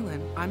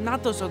 Kaylin, I'm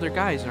not those other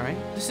guys, all right?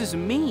 This is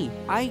me.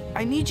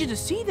 I need you to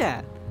see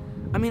that.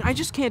 I mean, I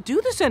just can't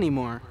do this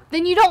anymore.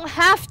 Then you don't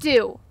have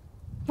to.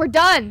 We're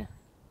done.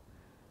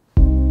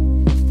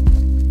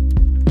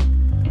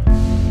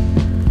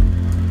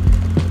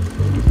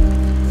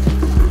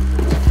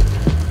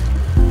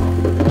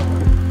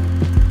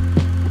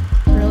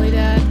 Really,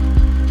 Dad?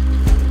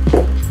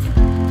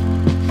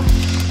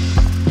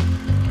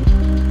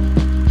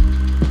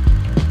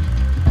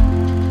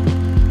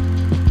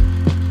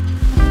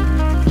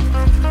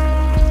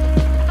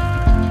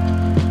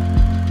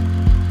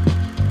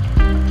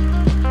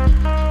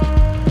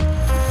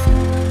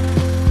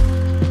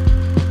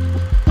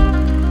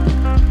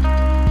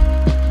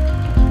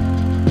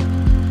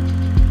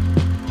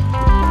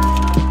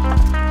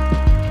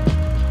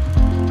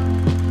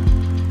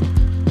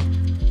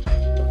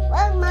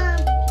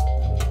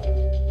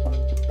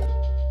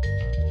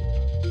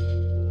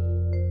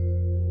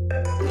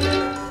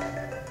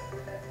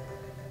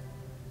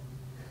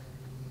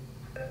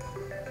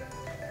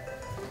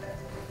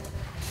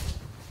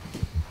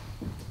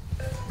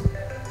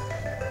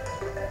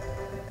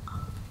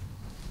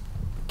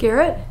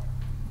 Garrett?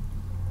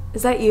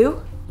 Is that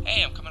you?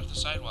 Hey, I'm coming off the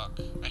sidewalk.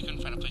 I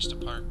couldn't find a place to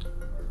park.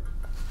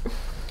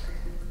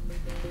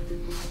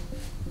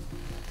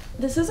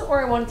 This isn't where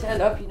I wanted to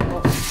end up, you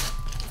know.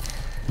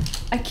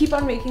 I keep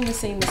on making the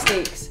same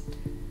mistakes.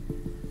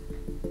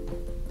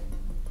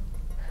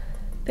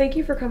 Thank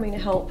you for coming to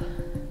help.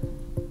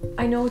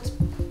 I know it's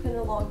been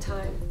a long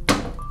time.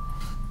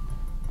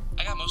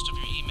 I got most of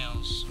your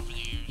emails over the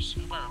years.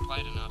 I hope I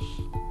replied enough.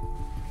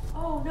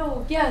 Oh,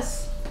 no,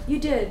 yes, you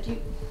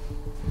did.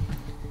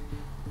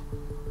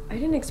 I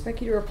didn't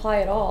expect you to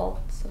reply at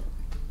all, so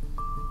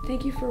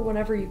thank you for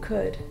whenever you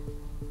could.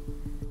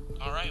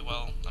 Alright,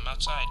 well, I'm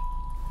outside.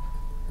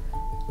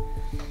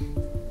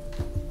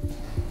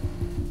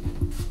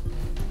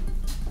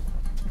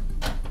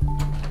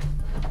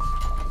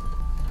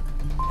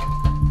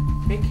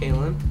 Hey,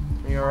 Kaylin.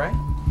 Are you alright?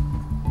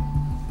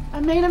 I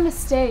made a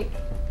mistake.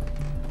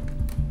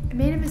 I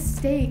made a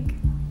mistake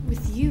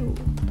with you.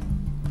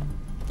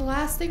 The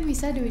last thing we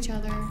said to each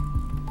other.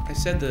 I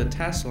said the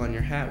tassel on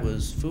your hat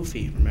was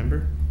foofy,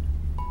 remember?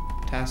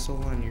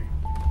 Tassel on your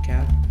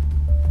cap?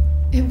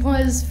 It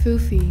was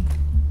foofy.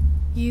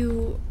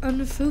 You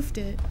unfoofed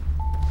it.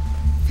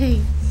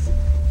 Thanks.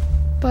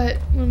 But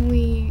when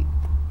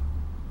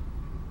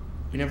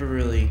We never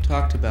really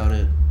talked about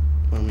it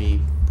when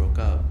we broke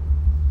up.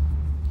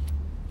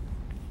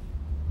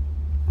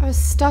 I was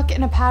stuck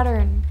in a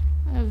pattern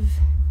of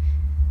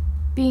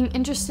being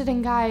interested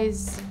in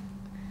guys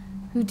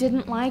who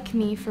didn't like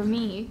me for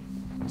me,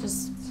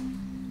 just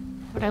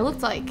what I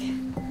looked like.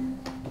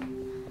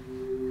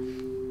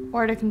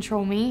 Or to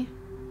control me.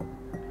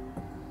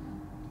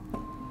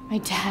 My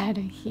dad,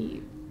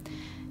 he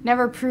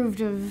never approved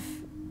of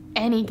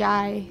any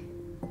guy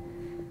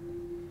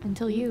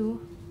until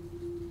you.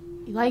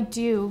 He liked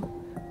you,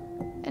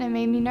 and it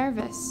made me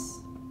nervous.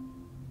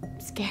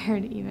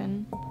 Scared,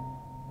 even.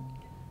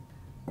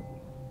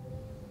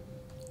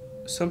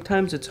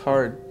 Sometimes it's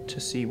hard to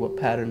see what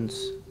patterns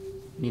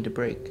you need to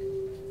break.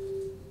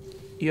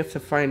 You have to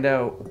find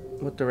out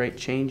what the right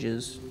change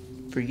is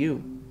for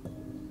you.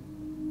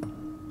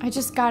 I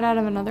just got out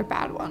of another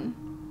bad one.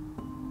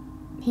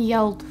 He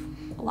yelled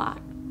a lot.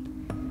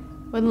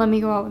 Wouldn't let me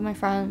go out with my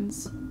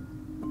friends.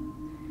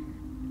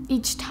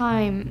 Each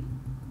time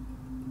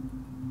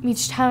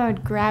I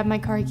would grab my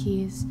car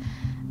keys,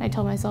 and I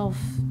told myself,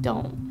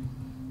 don't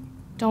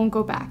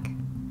go back.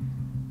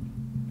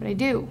 But I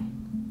do,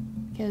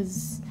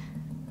 because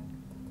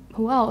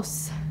who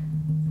else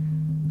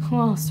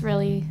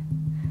really,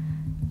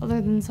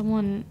 other than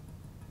someone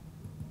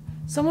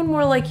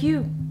more like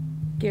you,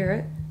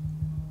 Garrett.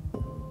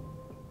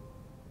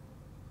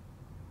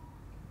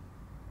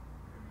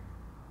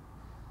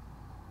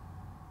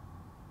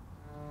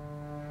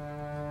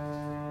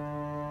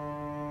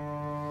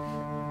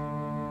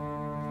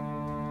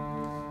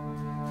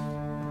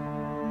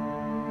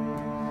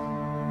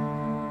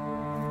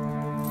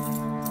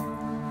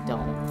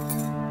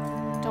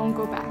 Don't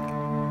go back.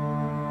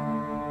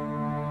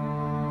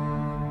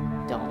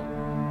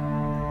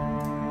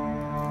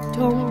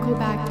 Don't go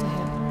back to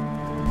him.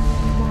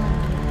 Come on.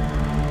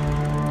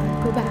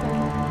 Don't go back.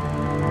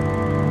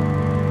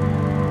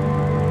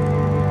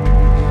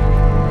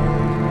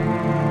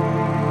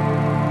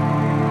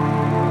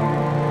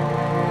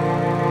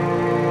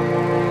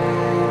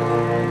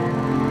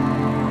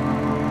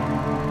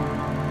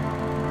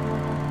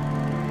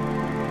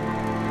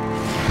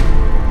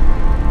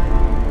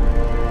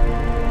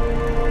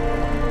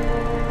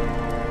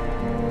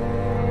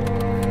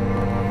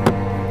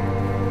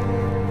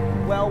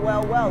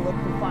 Well, look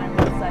who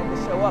finally decided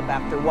to show up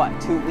after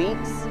what, 2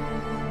 weeks?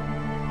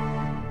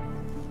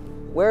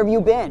 Where have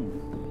you been?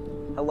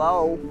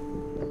 Hello?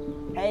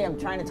 Hey, I'm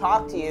trying to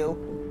talk to you.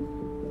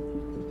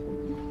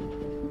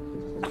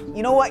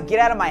 You know what? Get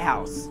out of my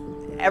house.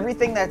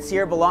 Everything that's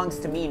here belongs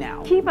to me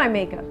now. Keep my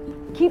makeup.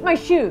 Keep my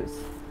shoes.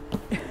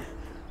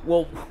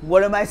 Well,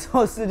 what am I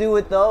supposed to do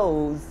with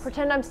those?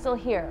 Pretend I'm still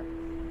here.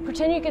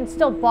 Pretend you can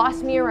still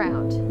boss me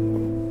around.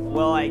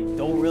 Well, I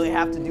don't really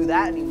have to do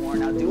that anymore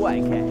now, do I,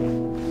 Kay?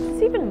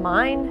 It's even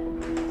mine.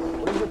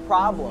 What is your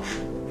problem?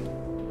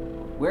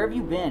 Where have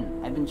you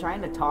been? I've been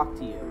trying to talk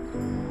to you.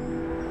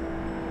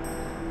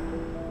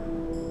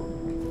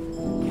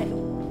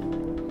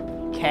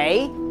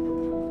 Kay?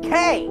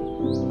 Kay!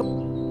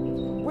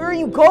 Where are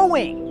you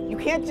going? You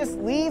can't just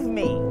leave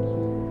me.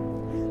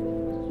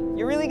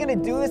 You're really gonna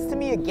do this to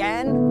me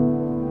again?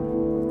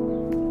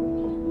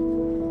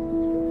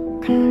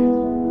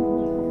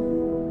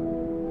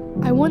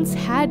 I once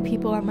had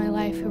people in my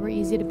life who were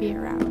easy to be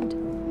around,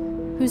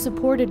 who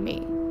supported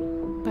me,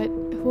 but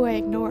who I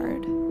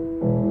ignored,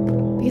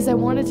 because I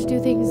wanted to do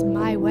things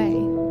my way.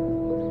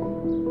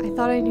 I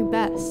thought I knew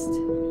best,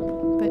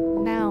 but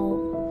now...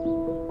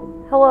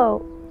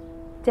 Hello,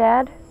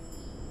 Dad?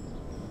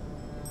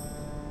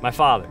 My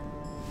father.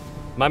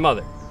 My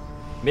mother.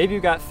 Maybe you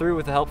got through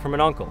with the help from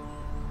an uncle,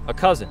 a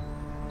cousin,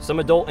 some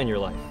adult in your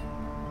life,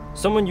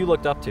 someone you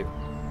looked up to,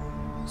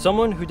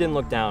 someone who didn't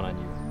look down on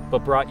you,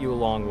 but brought you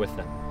along with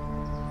them.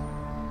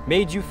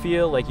 Made you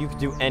feel like you could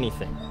do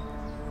anything,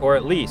 or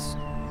at least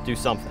do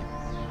something.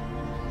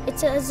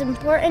 It's as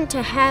important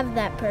to have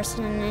that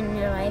person in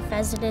your life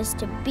as it is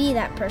to be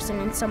that person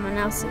in someone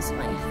else's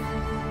life.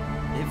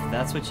 If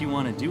that's what you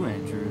want to do,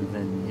 Andrew,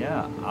 then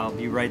yeah, I'll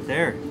be right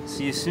there.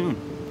 See you soon.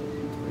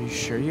 Are you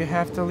sure you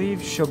have to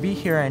leave? She'll be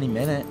here any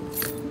minute.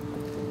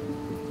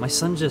 My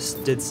son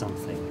just did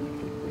something.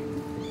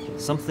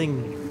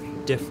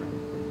 Something different.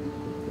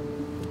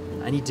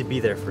 I need to be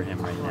there for him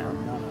right now.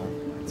 No,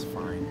 it's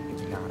fine.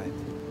 You got it.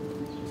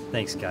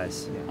 Thanks,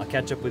 guys. I'll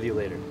catch up with you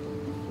later.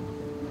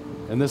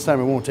 And this time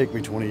it won't take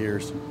me 20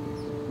 years.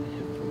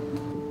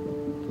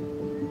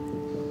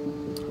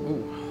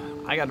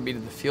 Ooh, I got to be to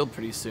the field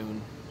pretty soon.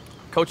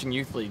 I'm coaching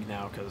youth league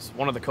now because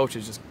one of the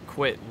coaches just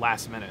quit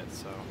last minute,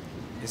 so.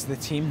 Is the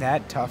team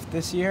that tough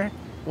this year?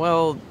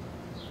 Well,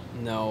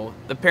 no.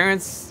 The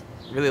parents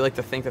really like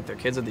to think that their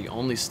kids are the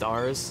only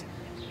stars,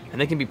 and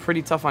they can be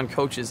pretty tough on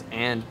coaches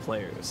and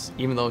players,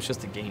 even though it's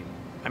just a game.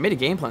 I made a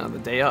game plan on the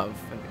day of,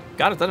 and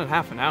got it done in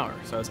half an hour,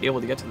 so I was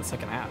able to get to the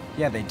second half.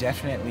 Yeah, they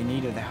definitely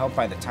needed the help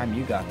by the time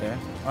you got there.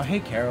 Oh, hey,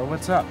 Carol,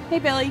 what's up? Hey,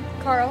 Billy,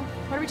 Carl,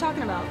 what are we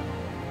talking about?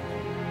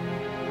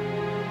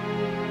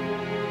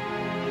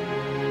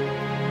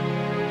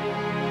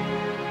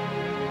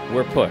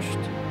 we're pushed.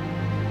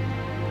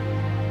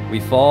 We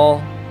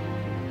fall,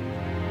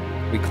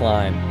 we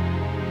climb.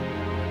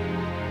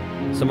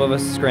 Some of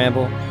us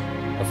scramble,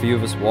 a few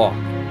of us walk,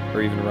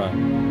 or even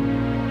run.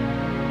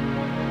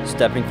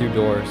 Stepping through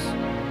doors,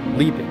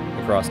 leaping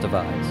across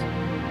divides.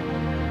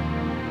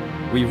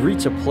 We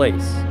reach a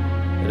place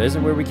that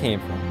isn't where we came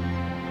from,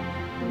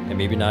 and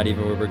maybe not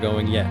even where we're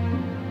going yet.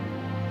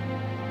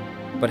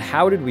 But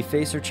how did we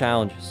face our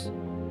challenges?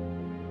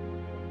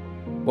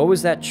 What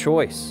was that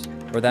choice,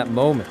 or that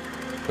moment,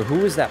 or who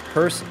was that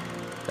person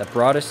that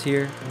brought us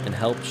here and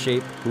helped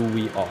shape who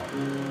we are?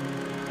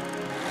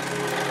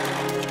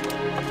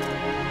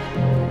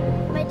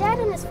 My dad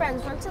and his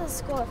friends went to the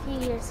school a few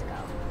years ago.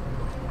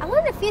 I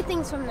learned a few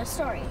things from their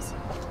stories,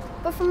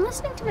 but from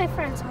listening to my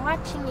friends and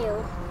watching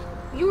you.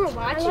 You were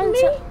watching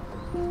me?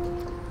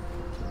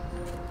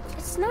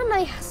 It's not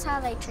nice how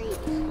they treat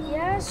you.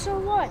 Yeah, so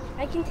what?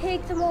 I can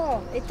take them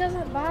all. It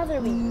doesn't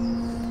bother me.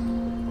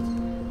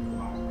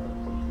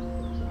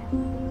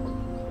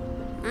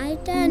 My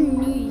dad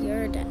knew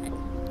your dad.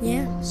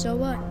 Yeah, so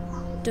what?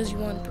 Does he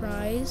want a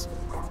prize?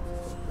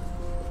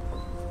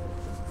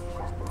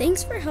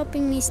 Thanks for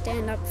helping me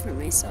stand up for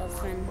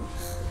myself and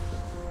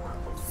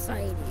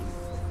fighting.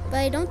 But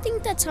I don't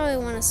think that's how I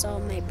want to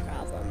solve my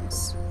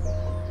problems.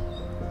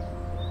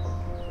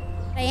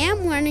 I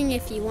am wondering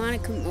if you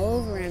want to come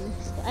over and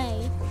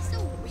play. So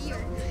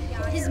weird.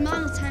 His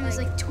mom's time is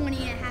like 20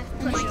 and a half.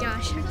 Oh my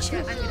gosh, I'm gonna push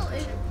him.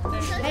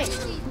 Hey,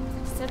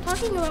 stop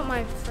talking about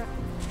my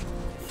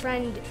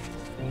friend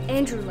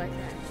Andrew like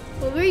that.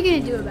 What were you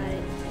gonna do about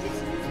it?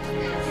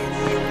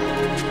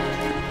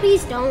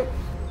 Please don't.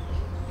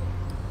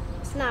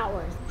 It's not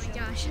worth it. Oh my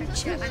gosh, I'm gonna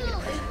push him.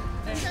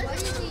 What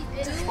is he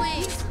doing?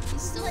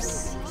 He's still like,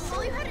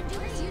 all you had to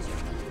do is use your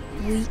feet.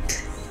 Weak.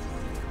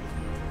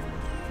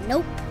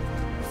 Nope.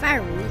 If I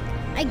were weak,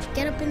 I'd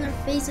get up in their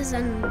faces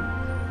and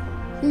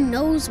who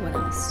knows what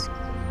else.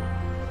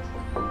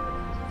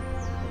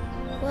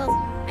 Well,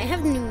 I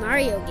have the new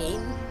Mario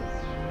game.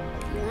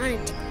 If you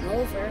wanted to come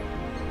over.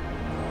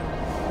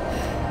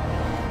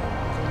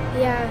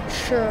 Yeah,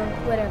 sure,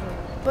 whatever.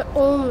 But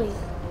only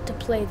to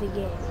play the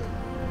game.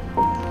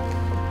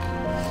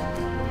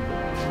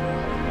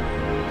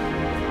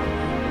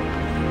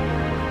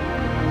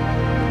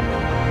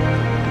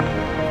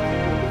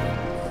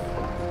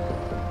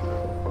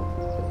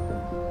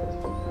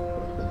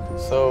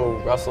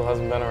 So, Russell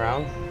hasn't been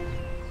around?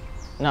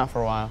 Not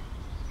for a while.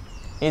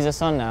 He's a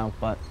son now,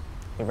 but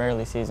he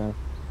rarely sees him.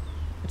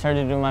 I tried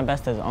to do my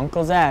best as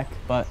Uncle Zach,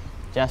 but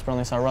Jasper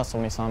only saw Russell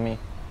when he saw me.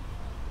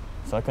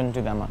 So I couldn't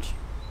do that much.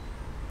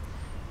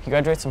 He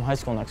graduates from high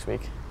school next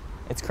week.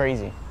 It's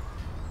crazy.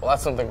 Well,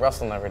 that's something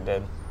Russell never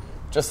did.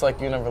 Just like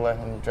you never let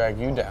him drag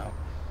you down.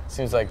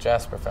 Seems like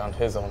Jasper found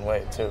his own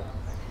way, too.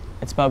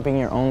 It's about being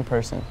your own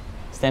person,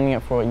 standing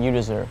up for what you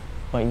deserve,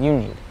 what you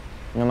need,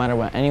 no matter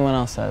what anyone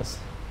else says.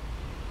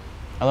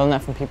 I learned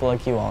that from people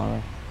like you,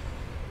 Oliver.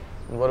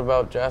 And what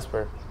about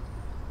Jasper?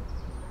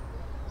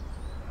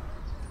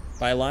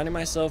 By aligning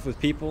myself with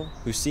people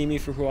who see me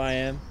for who I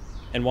am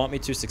and want me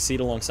to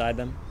succeed alongside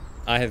them,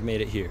 I have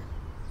made it here.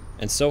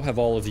 And so have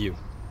all of you.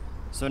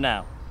 So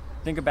now,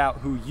 think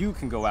about who you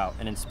can go out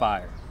and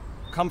inspire,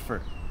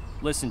 comfort,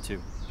 listen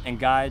to, and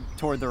guide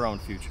toward their own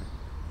future.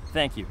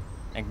 Thank you,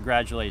 and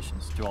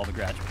congratulations to all the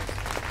graduates.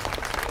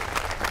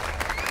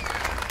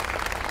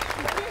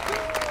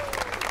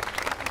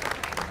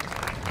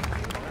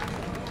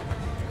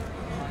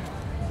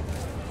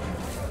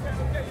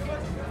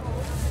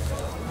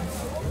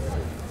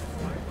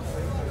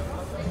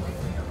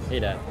 Hey,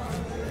 Dad.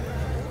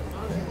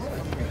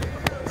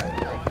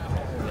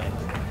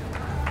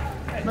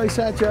 Nice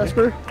hat,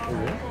 Jasper.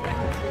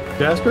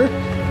 Jasper,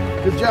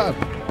 good job.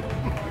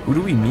 Who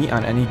do we meet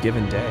on any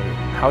given day?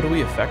 How do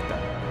we affect them?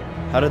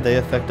 How did they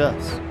affect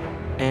us?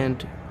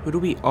 And who do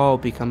we all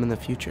become in the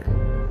future?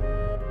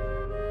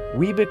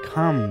 We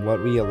become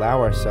what we allow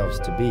ourselves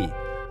to be,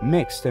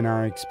 mixed in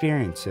our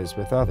experiences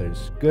with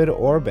others, good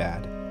or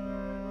bad.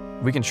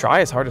 We can try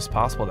as hard as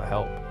possible to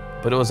help,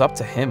 but it was up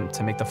to him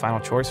to make the final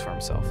choice for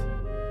himself.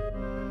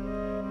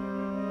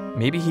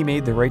 Maybe he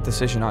made the right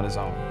decision on his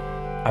own.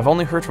 I've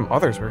only heard from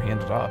others where he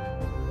ended up.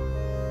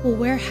 Well,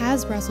 where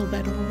has Russell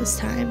been all this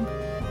time?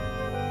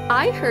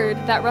 I heard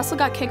that Russell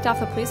got kicked off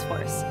the police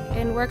force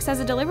and works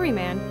as a delivery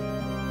man.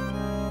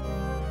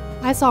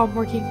 I saw him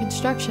working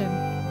construction.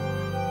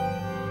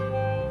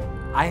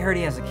 I heard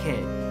he has a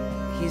kid.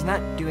 He's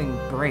not doing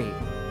great,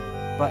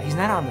 but he's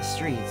not on the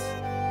streets.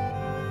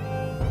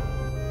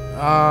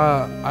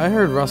 I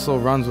heard Russell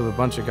runs with a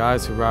bunch of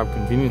guys who rob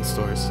convenience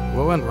stores.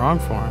 What went wrong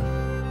for him?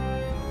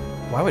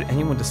 Why would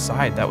anyone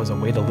decide that was a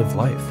way to live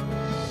life?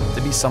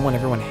 To be someone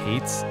everyone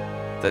hates,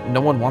 that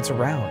no one wants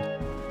around?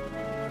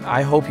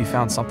 I hope he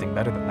found something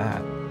better than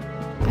that.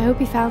 I hope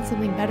he found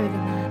something better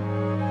than that.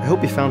 I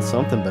hope he found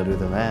something better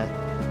than that.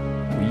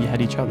 We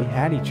had each other. We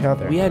had each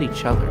other. We had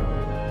each other.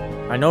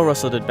 I know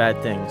Russell did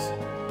bad things,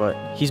 but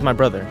he's my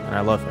brother, and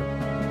I love him.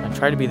 I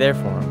try to be there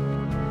for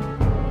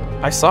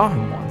him. I saw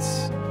him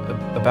once,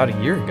 about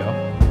a year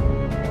ago.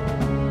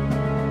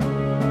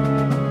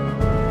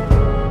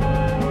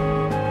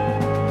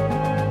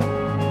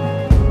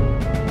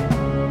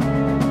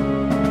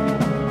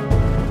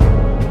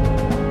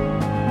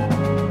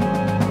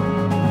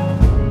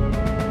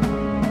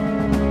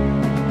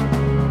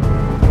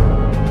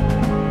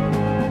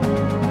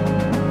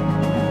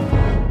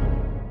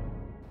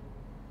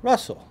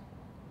 Russell,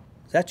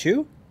 is that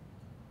you?